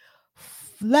a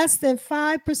less than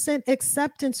 5%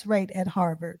 acceptance rate at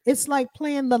Harvard. It's like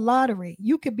playing the lottery.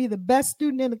 You could be the best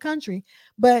student in the country,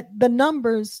 but the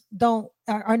numbers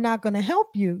are not going to help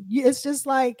you. It's just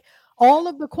like all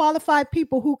of the qualified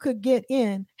people who could get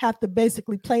in have to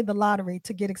basically play the lottery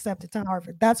to get accepted to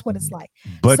Harvard. That's what it's like.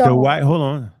 But the So white,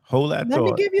 hold that let me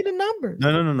thought. give you the numbers.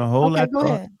 No, hold Okay, that go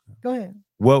thought. ahead. Go ahead.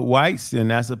 What whites,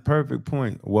 and that's a perfect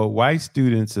point. What white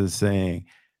students are saying,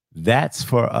 that's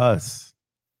for us.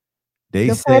 They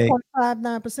The say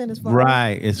 4.59% is for us.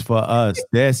 right, it's for us.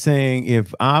 They're saying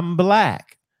if I'm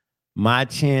black, my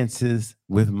chances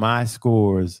with my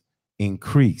scores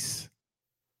increase.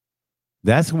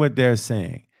 That's what they're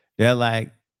saying. They're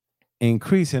like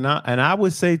increase, and I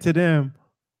would say to them,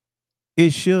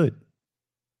 it should,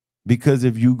 because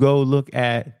if you go look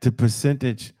at the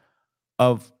percentage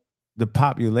of the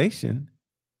population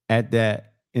at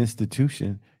that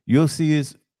institution, you'll see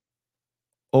it's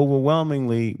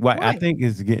overwhelmingly white. I Right. think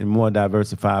it's getting more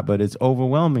diversified, but it's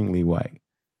overwhelmingly white.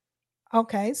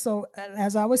 Okay, so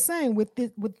as I was saying, with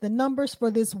the numbers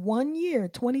for this 1 year,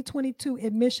 2022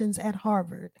 admissions at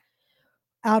Harvard,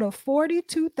 out of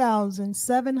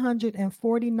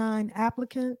 42,749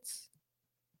 applicants,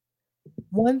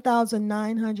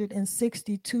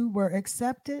 1,962 were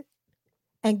accepted,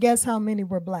 and guess how many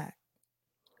were black?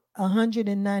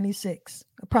 196,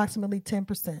 approximately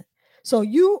 10%. So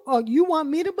you want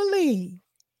me to believe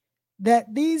that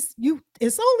it's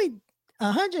only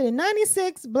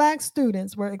 196 black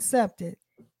students were accepted,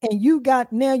 and you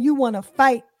want to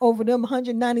fight over them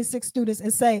 196 students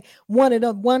and say one of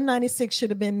them 196 should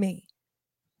have been me.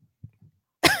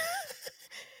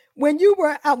 When you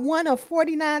were at one of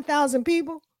 49,000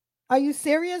 people. Are you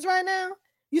serious right now?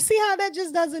 You see how that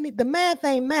just doesn't, the math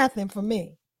ain't mathing for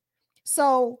me.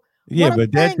 So yeah,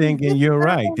 but they're thinking, you're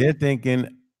right. They're thinking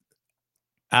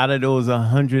out of those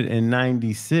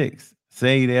 196,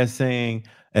 say they're saying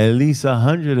at least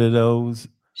 100 of those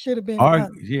should have been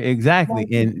exactly,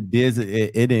 and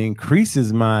it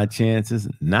increases my chances,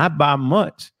 not by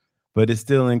much, but it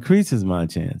still increases my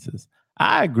chances.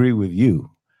 I agree with you.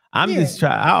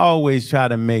 I always try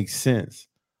to make sense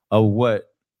of what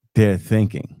they're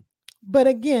thinking. But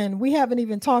again, we haven't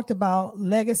even talked about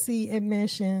legacy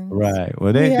admissions. Right.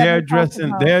 Well, they're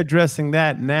addressing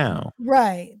that now.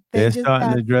 Right. They're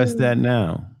starting to address that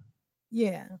now.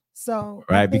 Yeah. So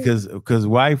right, because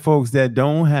white folks that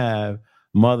don't have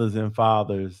mothers and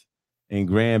fathers and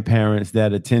grandparents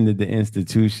that attended the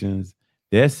institutions,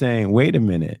 they're saying, wait a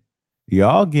minute,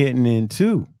 y'all getting in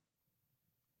too.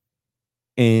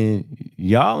 And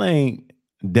y'all ain't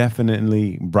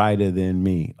definitely brighter than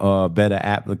me or a better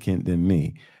applicant than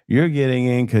me. You're getting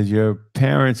in because your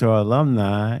parents are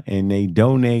alumni and they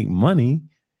donate money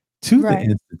to the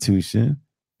institution,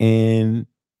 and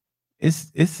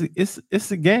it's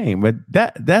a game. But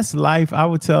that's life. I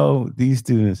would tell these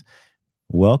students,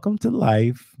 welcome to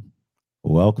life,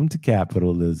 welcome to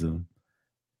capitalism.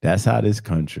 That's how this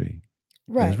country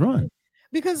is run.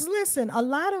 Because listen, a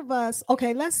lot of us,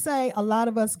 okay, let's say a lot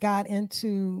of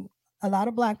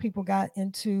black people got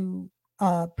into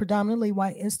predominantly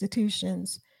white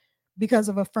institutions because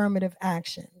of affirmative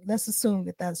action. Let's assume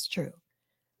that that's true.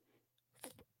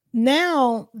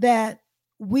 Now that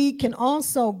we can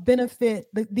also benefit,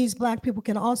 these black people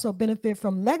can also benefit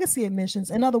from legacy admissions.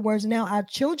 In other words, now our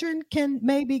children can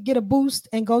maybe get a boost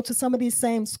and go to some of these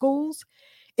same schools.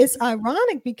 It's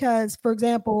ironic because, for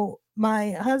example,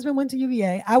 my husband went to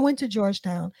UVA. I went to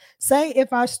Georgetown. Say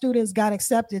if our students got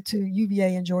accepted to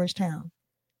UVA and Georgetown,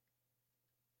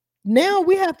 now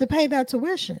we have to pay that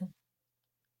tuition.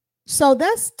 So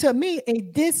that's, to me, a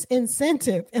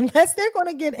disincentive. Unless they're going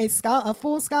to get a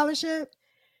full scholarship,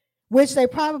 which they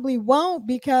probably won't,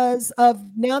 because of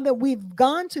now that we've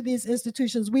gone to these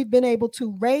institutions, we've been able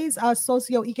to raise our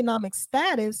socioeconomic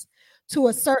status to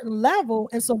a certain level.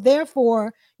 And so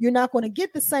therefore, you're not going to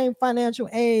get the same financial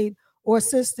aid or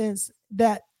assistance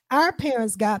that our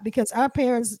parents got, because our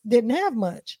parents didn't have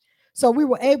much. So we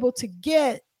were able to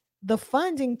get the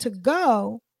funding to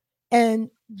go, and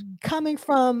coming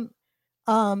from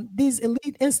these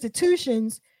elite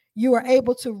institutions, you are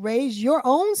able to raise your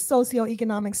own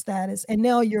socioeconomic status, and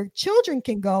now your children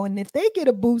can go. And if they get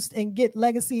a boost and get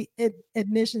legacy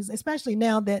admissions, especially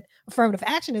now that affirmative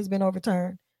action has been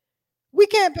overturned, we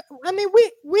can't. I mean,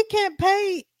 we can't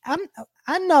pay. I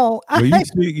know. Well,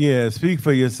 you speak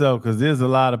for yourself, because there's a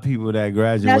lot of people that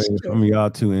graduated from y'all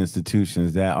two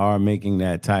institutions that are making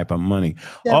that type of money.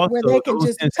 Also, where they can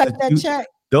just cut that check.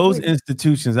 Those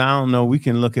institutions, I don't know. We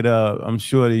can look it up. I'm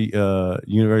sure the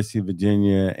University of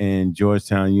Virginia and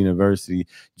Georgetown University,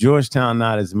 Georgetown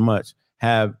not as much,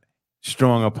 have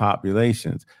stronger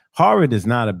populations. Harvard is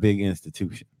not a big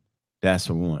institution. That's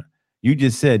for one. You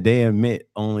just said they admit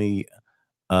only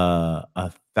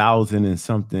 1,000 and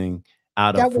something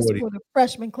out of That was 40. for the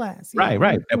freshman class. Yeah,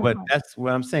 Right. But that's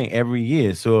what I'm saying. Every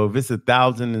year. So if it's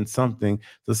 1,000 and something,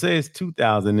 so say it's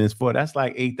 2,000 and for that's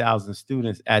like 8,000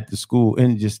 students at the school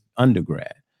in just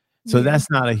undergrad. So that's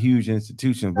not a huge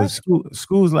institution. But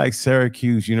schools like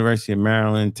Syracuse, University of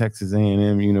Maryland, Texas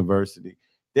A&M University,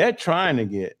 they're trying to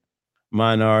get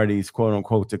minorities, quote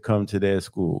unquote, to come to their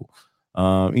school.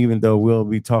 Even though we'll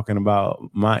be talking about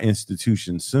my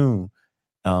institution soon,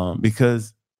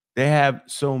 because they have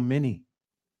so many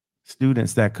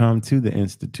students that come to the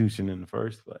institution in the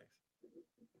first place.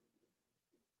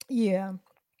 Yeah.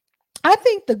 I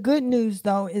think the good news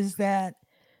though is that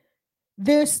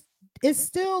it's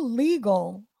still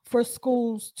legal for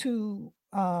schools to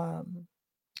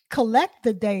collect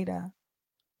the data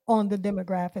on the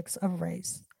demographics of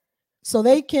race. So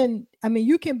they can,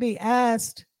 you can be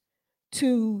asked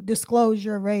to disclose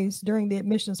your race during the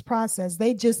admissions process.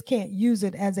 They just can't use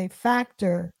it as a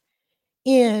factor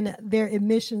in their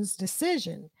admissions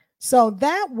decision. So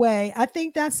that way, I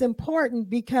think that's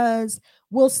important because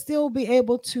we'll still be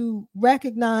able to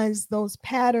recognize those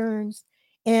patterns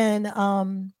and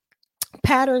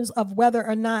patterns of whether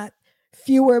or not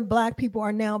fewer Black people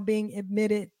are now being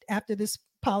admitted after this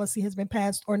policy has been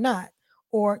passed or not.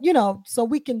 Or, so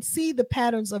we can see the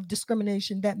patterns of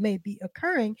discrimination that may be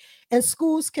occurring, and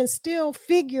schools can still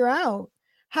figure out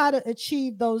how to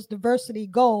achieve those diversity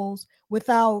goals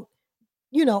without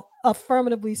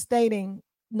affirmatively stating,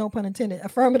 no pun intended,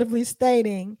 affirmatively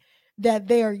stating that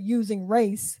they are using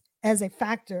race as a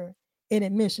factor in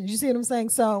admissions. You see what I'm saying?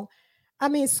 So,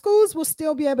 schools will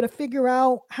still be able to figure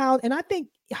out how, and I think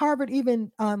Harvard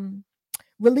even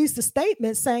released a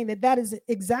statement saying that is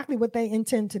exactly what they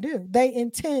intend to do. They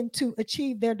intend to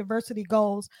achieve their diversity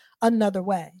goals another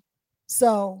way.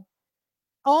 So,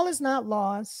 all is not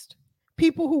lost.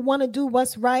 People who want to do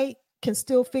what's right can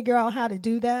still figure out how to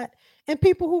do that. And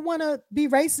people who want to be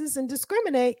racist and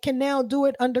discriminate can now do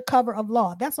it under cover of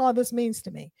law. That's all this means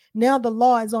to me. Now the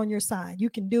law is on your side. You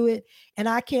can do it. And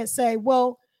I can't say,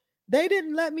 well, they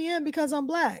didn't let me in because I'm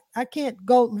Black. I can't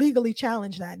go legally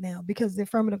challenge that now because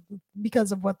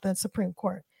of what the Supreme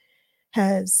Court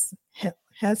has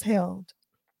held.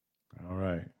 All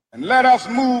right. And let us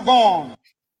move on.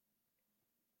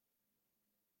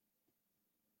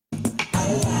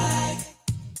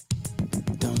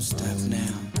 Don't stop now.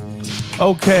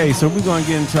 Okay, so we're going to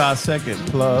get into our second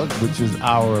plug, which is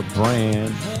our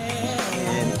brand,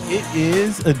 and it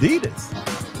is Adidas.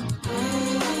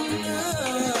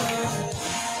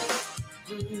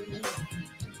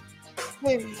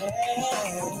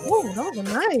 Oh, those are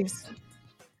nice.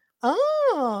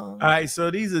 Oh. All right, so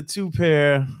these are two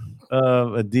pair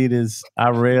of Adidas I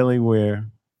rarely wear.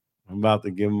 I'm about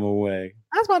to give them away.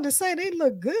 I was about to say they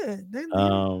look good.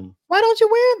 Why don't you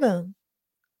wear them?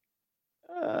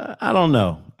 I don't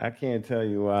know. I can't tell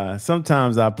you why.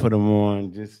 Sometimes I put them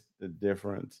on, just the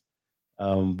difference.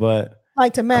 But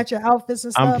like to match your outfits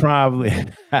and stuff. I'm probably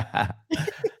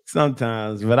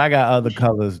sometimes, but I got other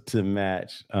colors to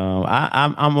match.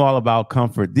 I'm all about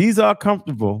comfort. These are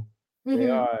comfortable. Mm-hmm. They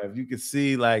are. If you can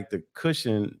see like the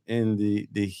cushion in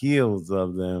the heels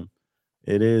of them,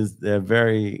 they're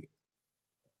very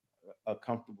a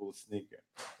comfortable sneaker.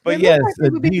 But they yes, like they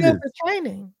would be good for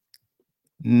training.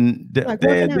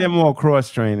 They're more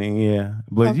cross training, yeah.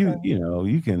 But okay.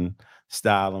 you can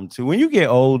style them too. When you get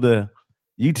older,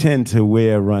 you tend to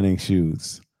wear running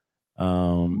shoes.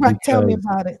 Right, tell me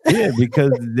about it. Yeah,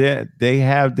 because they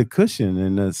have the cushion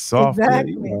and the soft,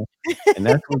 exactly. And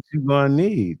that's what you're gonna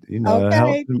need.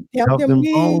 Okay. help them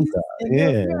bones out.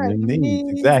 Yeah, and the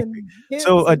knees, exactly.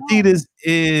 So Adidas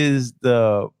is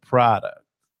the product.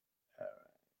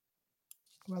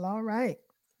 Well, all right.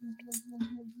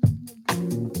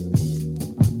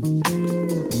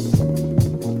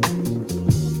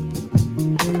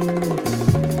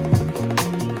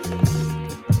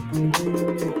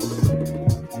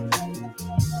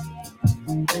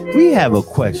 We have a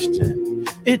question.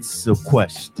 It's a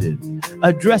question.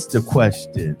 Address the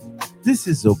question. This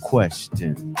is a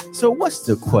question. So what's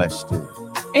the question?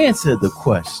 Answer the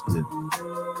question.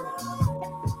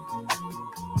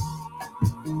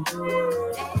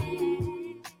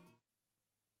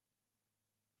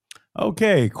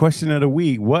 Okay, question of the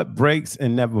week. What breaks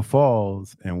and never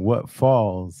falls, and what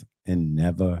falls and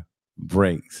never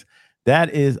breaks?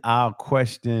 That is our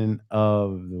question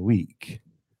of the week.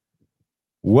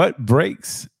 What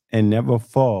breaks and never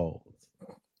falls?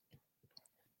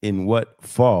 In what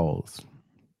falls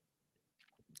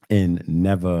and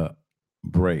never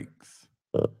breaks?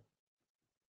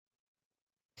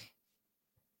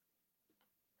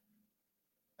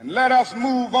 And let us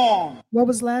move on. What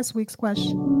was last week's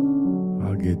question?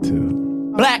 I'll get to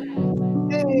it. Black,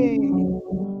 Hey.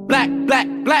 black, black,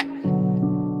 black.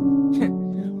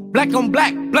 Black on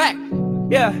black, black.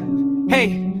 Yeah.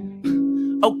 Hey.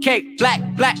 Okay, black,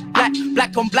 black, black,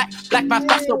 black on black, black, my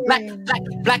thoughts so black, black,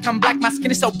 black, I'm black, my skin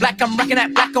is so black, I'm rocking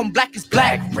that black on black is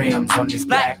black. Rims on this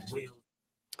black wheel.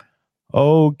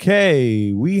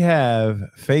 Okay, we have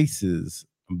faces,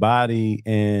 body,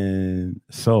 and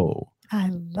soul. I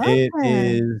love It that.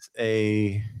 is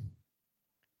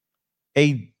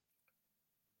a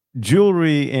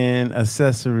jewelry and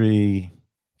accessory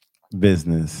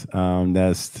business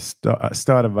that's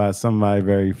started by somebody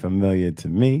very familiar to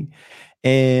me.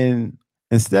 And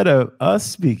instead of us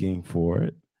speaking for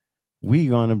it, we're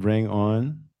going to bring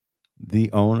on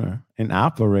the owner and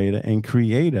operator and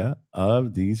creator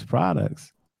of these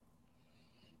products.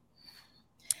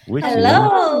 Which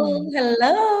Hello, is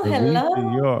hello, Elisa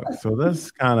hello. York. So let's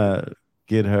kind of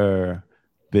get her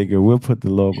bigger. We'll put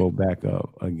the logo back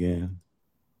up again.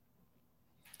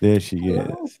 There she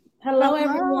is. Hello,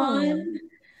 everyone.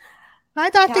 Hi,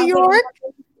 Dr. How's York.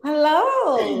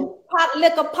 Hello. Pot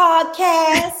Liquor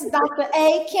Podcast. Dr.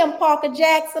 A. Kim Parker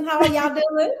Jackson. How are y'all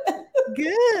doing?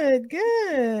 Good,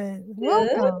 good.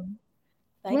 Welcome.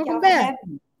 Thank Welcome y'all back.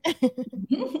 for having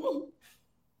me.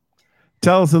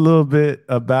 Tell us a little bit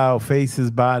about Faces,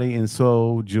 Body, and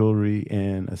Soul jewelry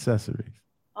and accessories.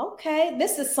 Okay,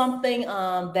 this is something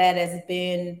that has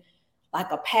been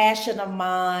like a passion of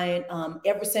mine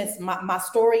ever since. My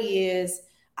story is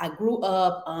I grew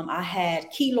up, I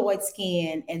had keloid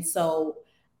skin, and so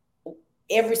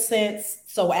ever since,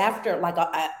 so after like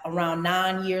around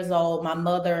 9 years old, my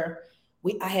mother,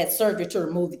 I had surgery to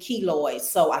remove the keloids,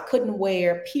 so I couldn't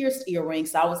wear pierced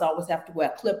earrings. So I was always have to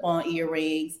wear clip-on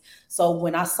earrings. So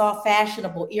when I saw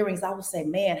fashionable earrings, I would say,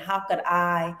 man, how could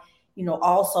I,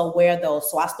 also wear those?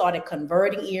 So I started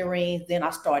converting earrings. Then I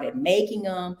started making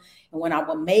them, and when I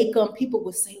would make them, people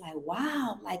would say like,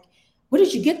 wow, like, where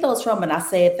did you get those from? And I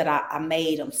said that I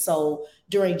made them. So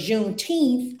during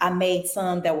Juneteenth, I made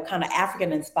some that were kind of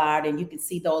African inspired, and you can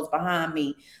see those behind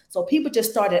me. So people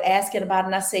just started asking about it.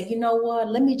 And I said, you know what,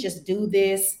 let me just do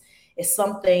this. It's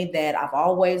something that I've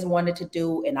always wanted to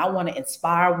do, and I want to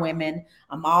inspire women.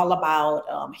 I'm all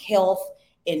about health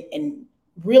and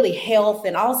really health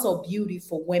and also beauty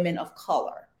for women of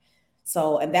color.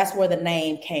 So, and that's where the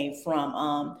name came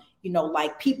from.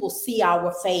 Like people see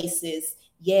our faces.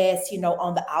 Yes,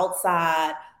 on the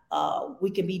outside, we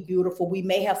can be beautiful. We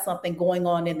may have something going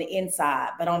on in the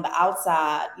inside, but on the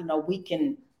outside, we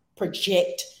can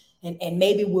project and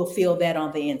maybe we'll feel that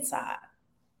on the inside.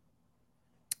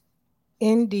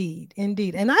 Indeed,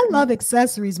 indeed. And I love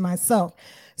accessories myself.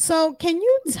 So can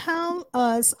you tell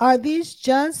us, are these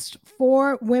just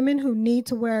for women who need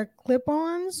to wear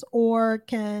clip-ons, or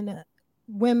can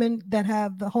women that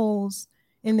have the holes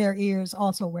in their ears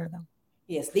also wear them?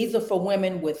 Yes, these are for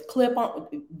women with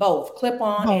both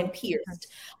clip-on and pierced.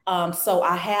 So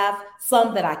I have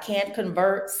some that I can't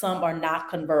convert, some are not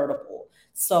convertible.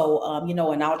 So,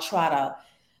 and I'll try to,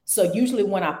 so usually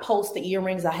when I post the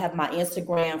earrings, I have my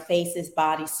Instagram, Faces,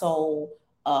 Body, Soul,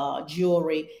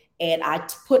 jewelry, and I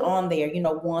put on there,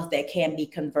 ones that can be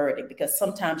converted, because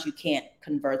sometimes you can't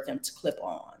convert them to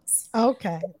clip-ons.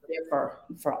 Okay. So they're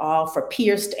for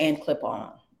pierced and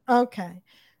clip-on. Okay.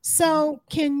 So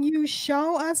can you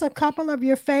show us a couple of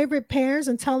your favorite pairs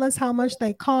and tell us how much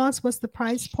they cost? What's the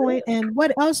price point? And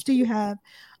what else do you have?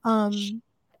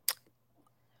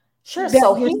 Sure.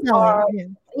 So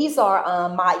these are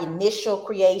my initial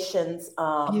creations.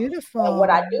 Beautiful. And what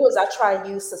I do is I try to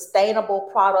use sustainable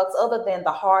products other than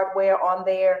the hardware on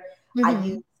there. Mm-hmm. I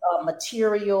use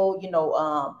material,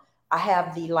 I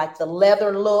have the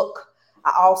leather look.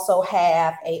 I also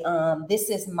have this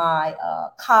is my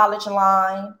college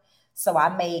line. So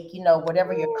I make,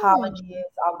 whatever your college is,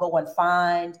 I'll go and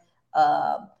find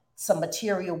some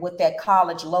material with that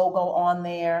college logo on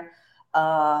there.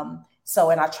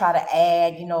 And I try to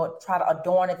add, try to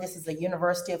adorn it. This is a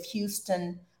University of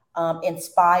Houston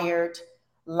inspired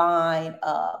line,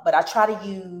 but I try to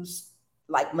use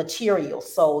like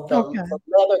materials. So the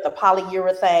leather, the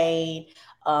polyurethane,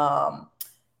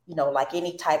 like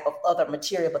any type of other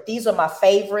material. But these are my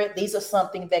favorite. These are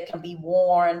something that can be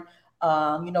worn,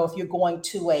 if you're going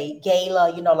to a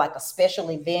gala, like a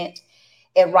special event.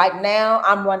 And right now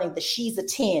I'm running the She's a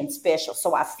 10 special.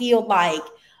 So I feel like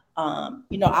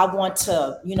I want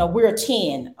to, we're a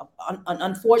 10.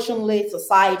 Unfortunately,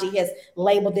 society has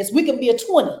labeled this. We can be a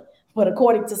 20, but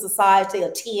according to society,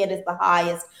 a 10 is the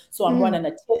highest. So I'm running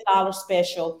a $10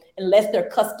 special unless they're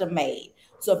custom made.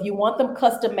 So if you want them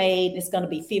custom made, it's going to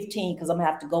be 15 because I'm gonna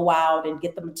have to go out and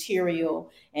get the material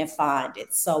and find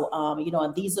it. So,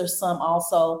 and these are some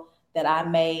also that I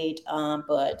made. And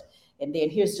then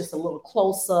here's just a little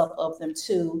close up of them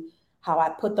too, how I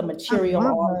put the material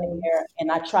on there,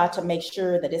 and I try to make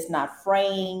sure that it's not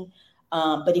fraying.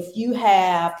 But if you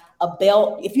have a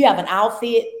belt, if you have an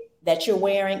outfit that you're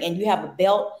wearing and you have a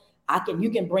belt, you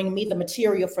can bring me the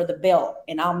material for the belt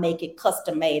and I'll make it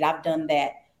custom made. I've done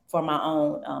that for my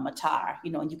own attire,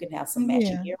 and you can have some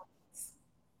matching earrings.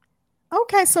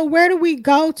 Okay, so where do we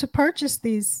go to purchase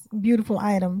these beautiful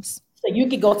items? So you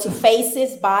can go to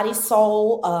Faces Body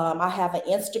Soul. I have an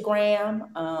Instagram.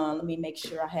 Let me make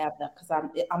sure I have that because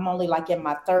I'm only like in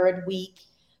my 3rd week.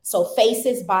 So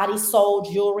Faces Body Soul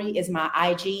Jewelry is my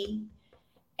IG,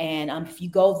 and if you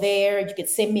go there, you can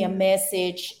send me a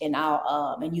message, and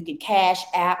and you can Cash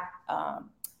App.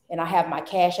 And I have my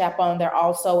Cash App on there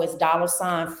also. It's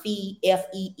 $Fee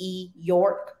FEE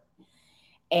York.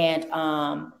 And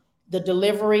the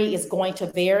delivery is going to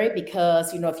vary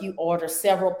because, if you order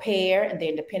several pair and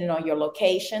then depending on your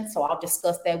location. So I'll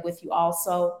discuss that with you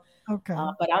also. Okay.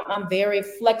 But I'm very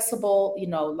flexible,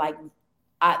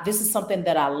 this is something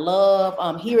that I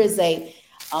love. Here is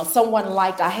someone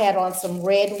I had on some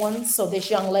red ones. So this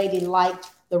young lady liked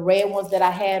the red ones that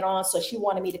I had on. So she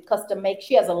wanted me to custom make.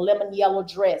 She has a lemon yellow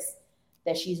dress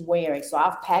that she's wearing. So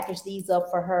I've packaged these up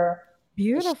for her.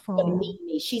 Beautiful. She's going to meet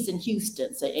me. She's in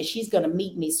Houston, and she's going to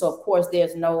meet me. So of course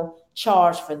there's no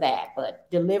charge for that, but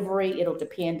delivery, it'll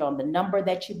depend on the number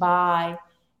that you buy,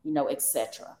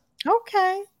 etc.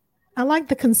 Okay. I like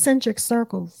the concentric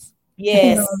circles.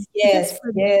 Yes, yes.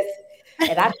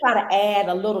 And I try to add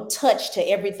a little touch to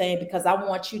everything because I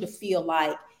want you to feel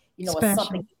like, it's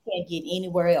something you can't get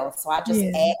anywhere else. So I just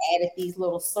added these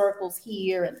little circles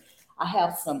here, and I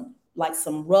have some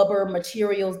rubber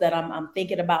materials that I'm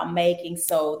thinking about making.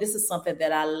 So this is something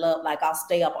that I love. I'll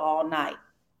stay up all night.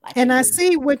 And I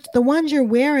see the ones you're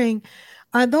wearing,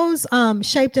 are those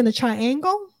shaped in a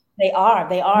triangle? They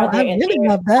are. Oh, I really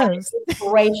love those.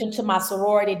 Inspiration to my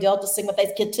sorority, Delta Sigma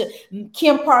Theta Kid, to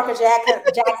Kim Parker Jackson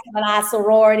and I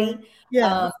sorority.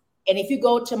 Yeah. And if you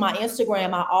go to my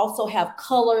Instagram, I also have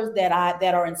colors that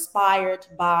are inspired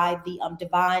by the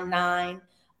Divine Nine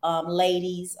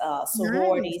ladies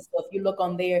sororities. Nice. So if you look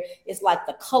on there, it's like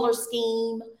the color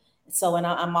scheme. So, and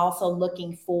I'm also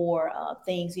looking for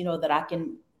things that I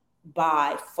can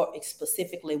buy for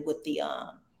specifically with the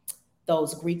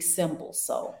those Greek symbols.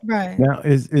 So right now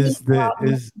is the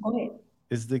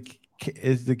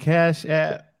Cash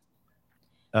App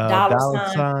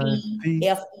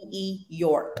 $Fee FEE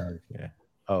York. Okay.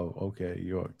 Oh, okay,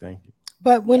 York. Thank you.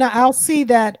 But I'll see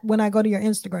that when I go to your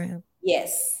Instagram.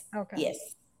 Yes. Okay.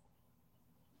 Yes.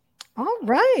 All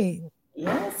right.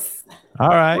 Yes. All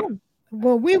right.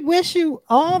 Well, we wish you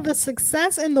all the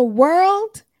success in the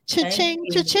world. Cha-ching,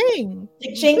 cha-ching.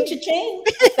 Cha-ching, cha-ching.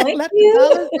 Thank Let you. the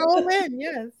dollars roll in.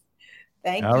 Yes.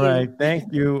 Thank you. All right.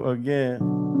 Thank you again.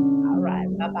 All right.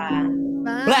 Bye-bye.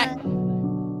 Bye. Black.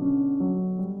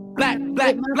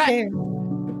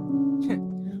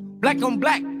 Black on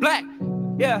black, black.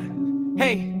 Yeah.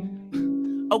 Hey.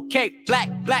 Okay, black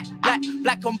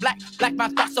on black, my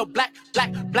thoughts so black,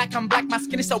 I'm black, my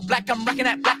skin is so black, I'm rocking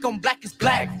that black on black is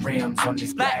black. Rims on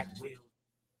this black wheel.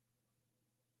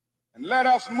 And let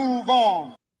us move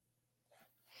on.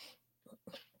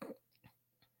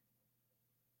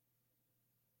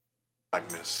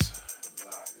 Blackness,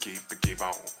 keep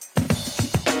on.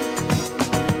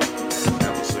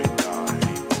 Never say die,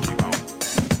 keep on.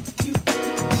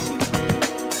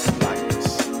 Blackness,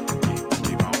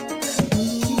 keep on.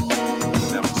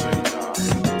 Never say die,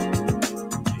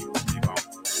 keep on.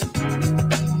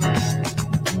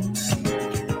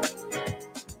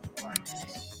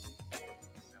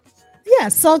 Yeah,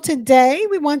 so today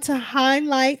we want to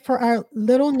highlight for our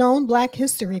little known Black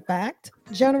history fact,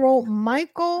 General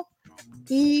Michael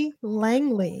E.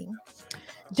 Langley.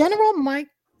 General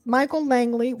Michael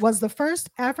Langley was the first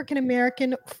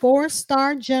African-American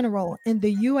 4-star general in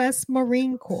the U.S.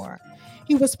 Marine Corps.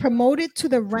 He was promoted to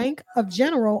the rank of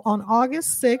general on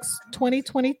August 6,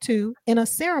 2022, in a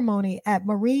ceremony at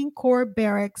Marine Corps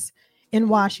Barracks in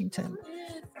Washington.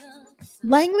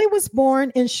 Langley was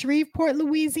born in Shreveport,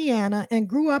 Louisiana, and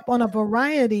grew up on a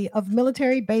variety of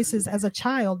military bases as a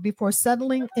child before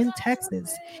settling in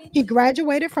Texas. He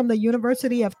graduated from the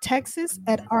University of Texas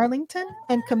at Arlington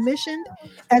and commissioned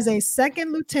as a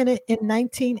second lieutenant in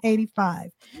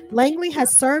 1985. Langley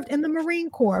has served in the Marine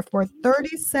Corps for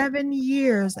 37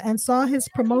 years and saw his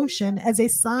promotion as a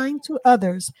sign to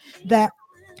others that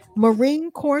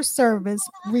Marine Corps service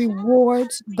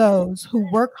rewards those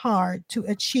who work hard to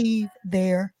achieve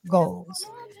their goals.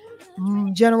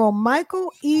 General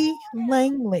Michael E.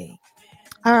 Langley,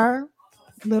 our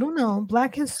little known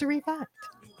Black History fact.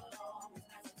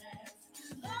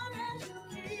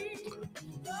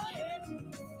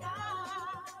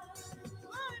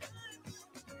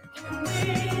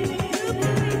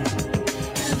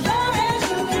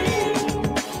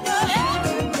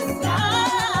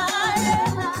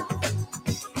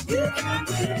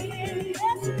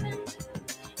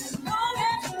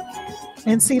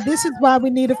 And see, this is why we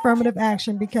need affirmative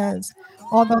action, because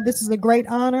although this is a great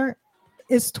honor,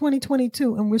 it's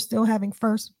 2022 and we're still having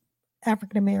first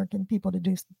African American people to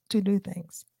do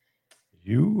things.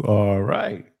 You are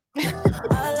right.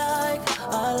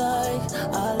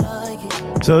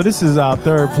 So this is our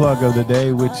third plug of the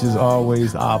day, which is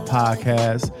always our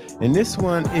podcast. And this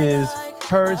one is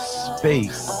Her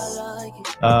Space,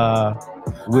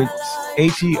 which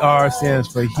HER stands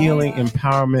for Healing,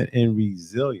 Empowerment, and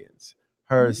Resilience.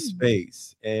 Her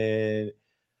Space. And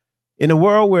in a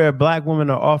world where Black women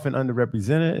are often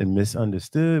underrepresented and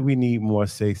misunderstood, we need more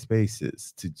safe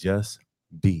spaces to just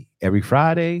be. Every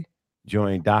Friday,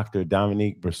 join Dr.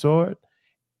 Dominique Broussard,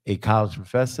 a college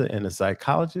professor and a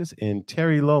psychologist, and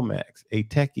Terry Lomax, a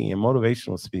techie and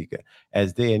motivational speaker,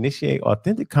 as they initiate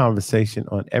authentic conversation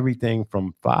on everything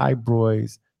from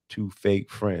fibroids to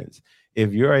fake friends.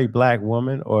 If you're a Black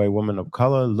woman or a woman of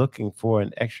color looking for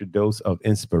an extra dose of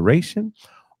inspiration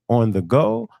on the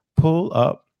go, pull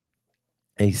up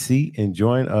a seat and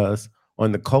join us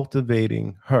on the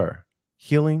Cultivating Her,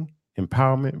 Healing,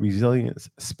 Empowerment, Resilience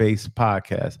Space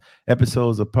podcast.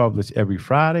 Episodes are published every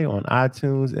Friday on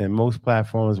iTunes and most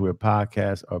platforms where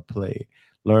podcasts are played.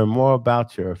 Learn more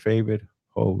about your favorite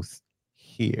host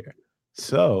here.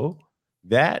 So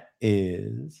that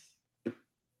is...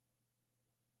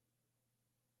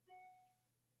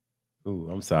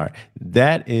 I'm sorry.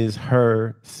 That is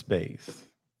Her Space.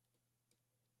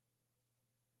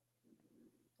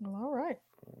 Well, all right.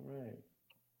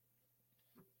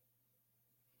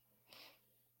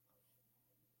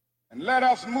 And let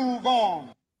us move on.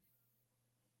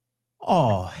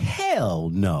 Oh, hell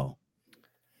no.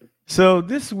 So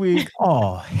this week,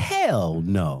 oh, hell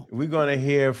no. We're going to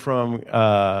hear from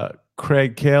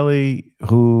Craig Kelly,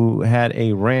 who had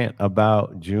a rant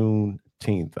about Juneteenth.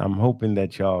 I'm hoping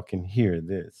that y'all can hear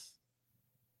this.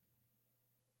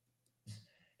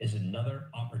 Is another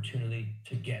opportunity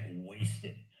to get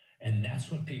wasted. And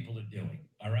that's what people are doing,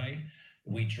 all right?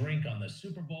 We drink on the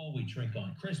Super Bowl, we drink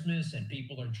on Christmas, and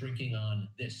people are drinking on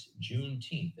this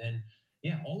Juneteenth. And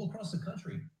yeah, all across the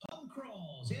country, pub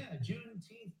crawls, yeah,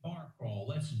 Juneteenth bar crawl.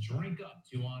 Let's drink up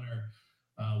to honor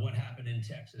what happened in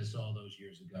Texas all those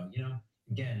years ago. You know,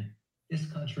 again, this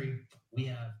country, we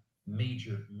have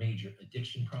major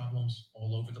addiction problems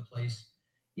all over the place.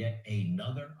 Yet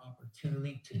another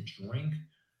opportunity to drink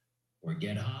or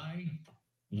get high?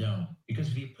 No, because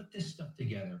if you put this stuff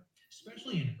together,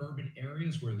 especially in urban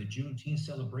areas where the Juneteenth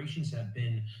celebrations have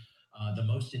been the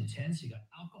most intense, you got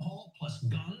alcohol plus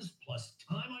guns plus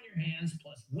time on your hands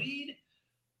plus weed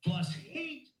plus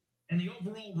heat and the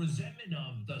overall resentment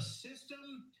of the system.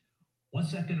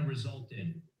 What's that going to result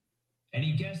in?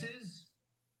 Any guesses?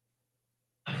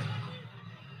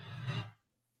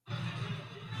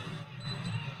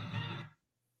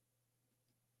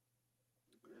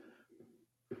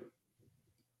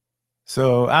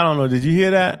 So I don't know. Did you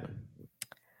hear that?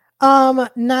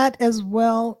 Not as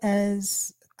well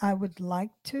as I would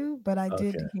like to, but I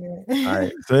did hear it. All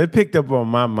right. So it picked up on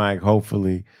my mic,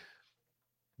 hopefully.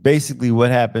 Basically, what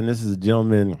happened, this is a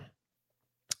gentleman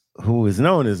who is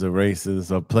known as a racist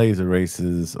or plays a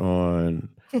racist on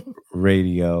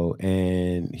radio,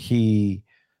 and he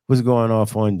was going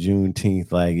off on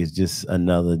Juneteenth like it's just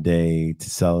another day to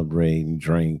celebrate and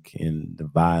drink and the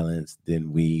violence,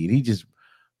 then weed. He just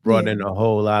brought in a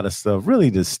whole lot of stuff, really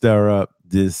to stir up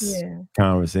this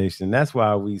conversation. That's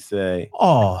why we say,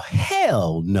 oh,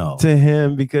 hell no, to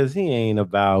him, because he ain't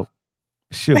about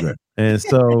sugar. And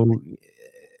so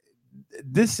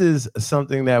this is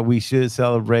something that we should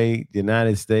celebrate. The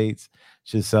United States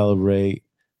should celebrate.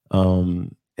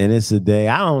 And it's a day,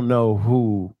 I don't know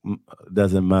who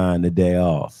doesn't mind the day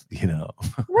off, you know.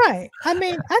 Right. I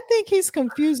mean, I think he's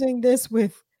confusing this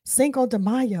with Cinco de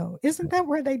Mayo. Isn't that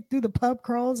where they do the pub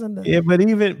crawls and the Yeah, but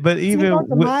even Cinco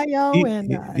de with Mayo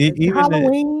and even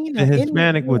Halloween? the In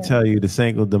Hispanic would yeah. tell you the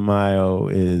Cinco de Mayo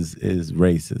is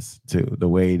racist too. The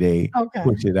way they Okay.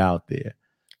 push it out there,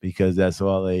 because that's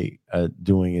all they are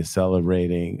doing is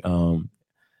celebrating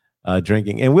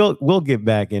drinking. And we'll get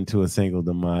back into a Cinco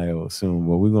de Mayo soon,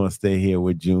 but we're gonna stay here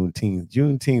with Juneteenth.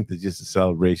 Juneteenth is just a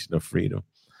celebration of freedom,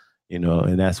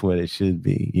 and that's what it should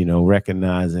be.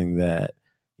 Recognizing that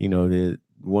the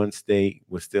one state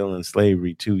was still in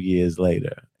slavery 2 years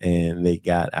later, and they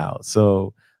got out.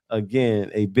 So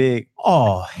again, a big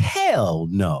Oh, hell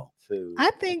no. I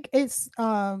think it's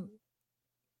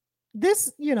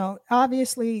this,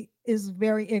 obviously is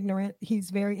very ignorant. He's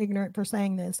very ignorant for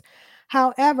saying this.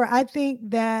 However, I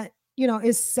think that,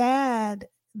 it's sad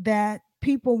that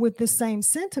people with the same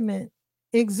sentiment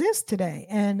exist today.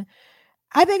 And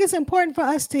I think it's important for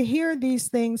us to hear these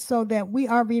things so that we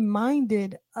are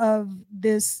reminded of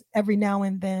this every now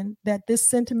and then, that this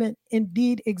sentiment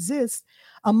indeed exists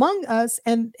among us,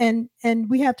 and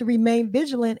we have to remain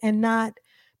vigilant and not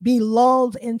be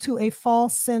lulled into a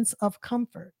false sense of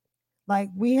comfort. Like,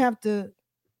 we have to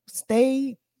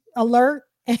stay alert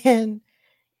and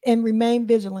remain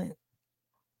vigilant.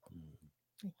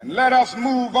 And let us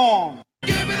move on.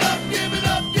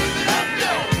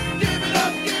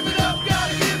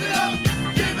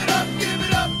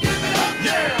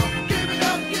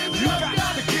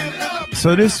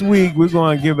 So this week we're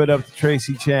going to give it up to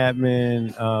Tracy Chapman.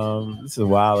 This is a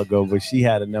while ago, but she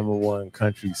had a #1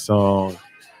 country song,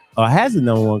 or has a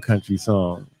 #1 country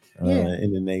song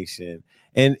in the nation,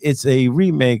 and it's a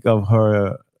remake of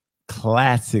her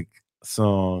classic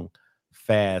song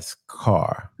 "Fast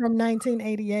Car" from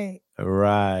 1988.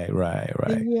 Right.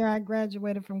 The year I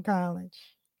graduated from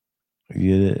college.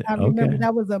 Yeah, I remember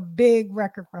that was a big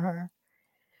record for her.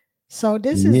 So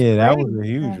this is that great. was a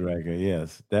huge record.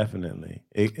 Yes, definitely.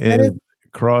 It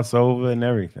crossover and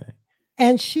everything.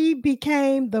 And she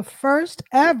became the first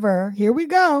ever, here we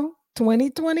go,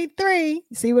 2023.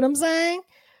 See what I'm saying?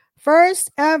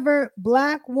 First ever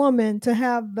Black woman to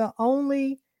have the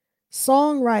only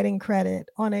songwriting credit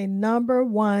on a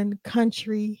 #1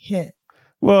 country hit.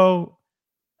 Well,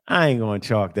 I ain't going to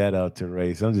chalk that up to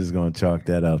race. I'm just going to chalk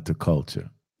that up to culture.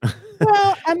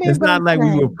 Well, I mean, it's not like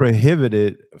we were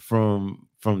prohibited from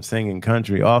singing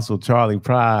country. Also, Charlie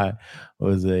Pride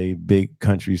was a big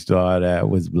country star that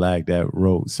was Black that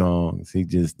wrote songs. He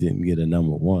just didn't get a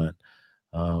 #1.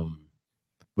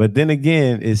 But then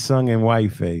again, it's sung in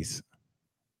whiteface.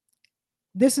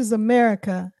 This is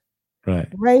America. Right.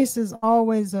 Race is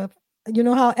always you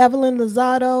know how Evelyn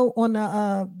Lozado on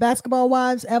the Basketball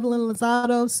Wives, Evelyn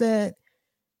Lozado said,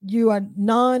 "You are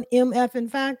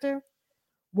non-MFing factor."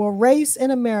 Well, race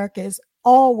in America is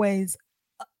always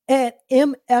at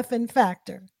MFing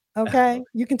factor. Okay,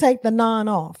 you can take the non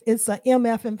off. It's a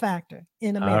MFing factor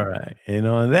in America. All right, and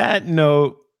on that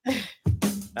note,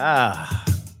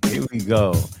 here we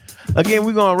go. Again,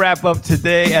 we're gonna wrap up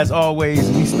today. As always,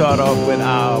 we start off with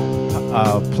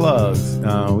our plugs.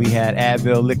 We had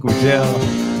Advil Liquid Gel,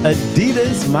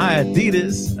 Adidas, my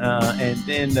Adidas, and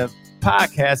then the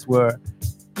podcast were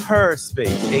Her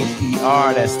Space,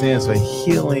 HER, that stands for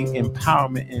Healing,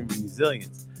 Empowerment, and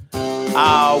Resilience.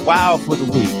 Our wow for the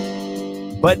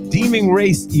week. But deeming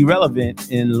race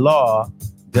irrelevant in law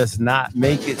does not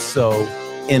make it so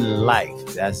in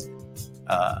life. That's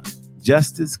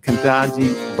Justice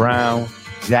Ketanji Brown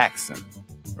Jackson,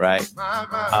 right?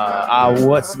 Our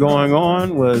what's going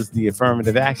on was the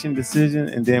affirmative action decision,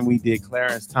 and then we did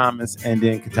Clarence Thomas, and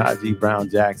then Ketanji Brown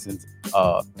Jackson's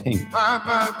opinion.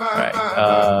 Right.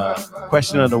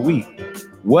 Question of the week: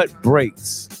 what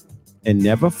breaks and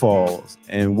never falls,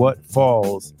 and what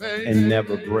falls and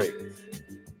never breaks?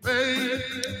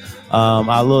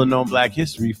 Our little known Black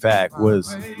history fact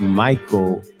was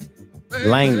Michael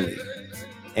Langley.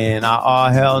 And our all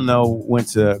hell no went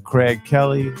to Craig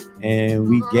Kelly, and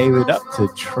we gave it up to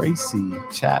Tracy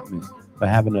Chapman for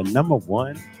having a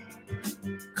 #1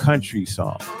 country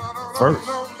song. First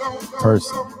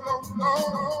person.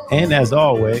 And as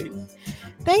always,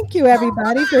 thank you,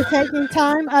 everybody, for taking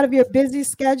time out of your busy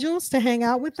schedules to hang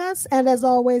out with us. And as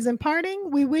always, in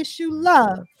parting, we wish you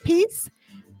love, peace,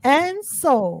 and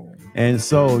soul. And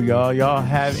so, y'all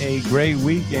have a great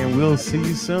week, and we'll see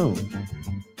you soon.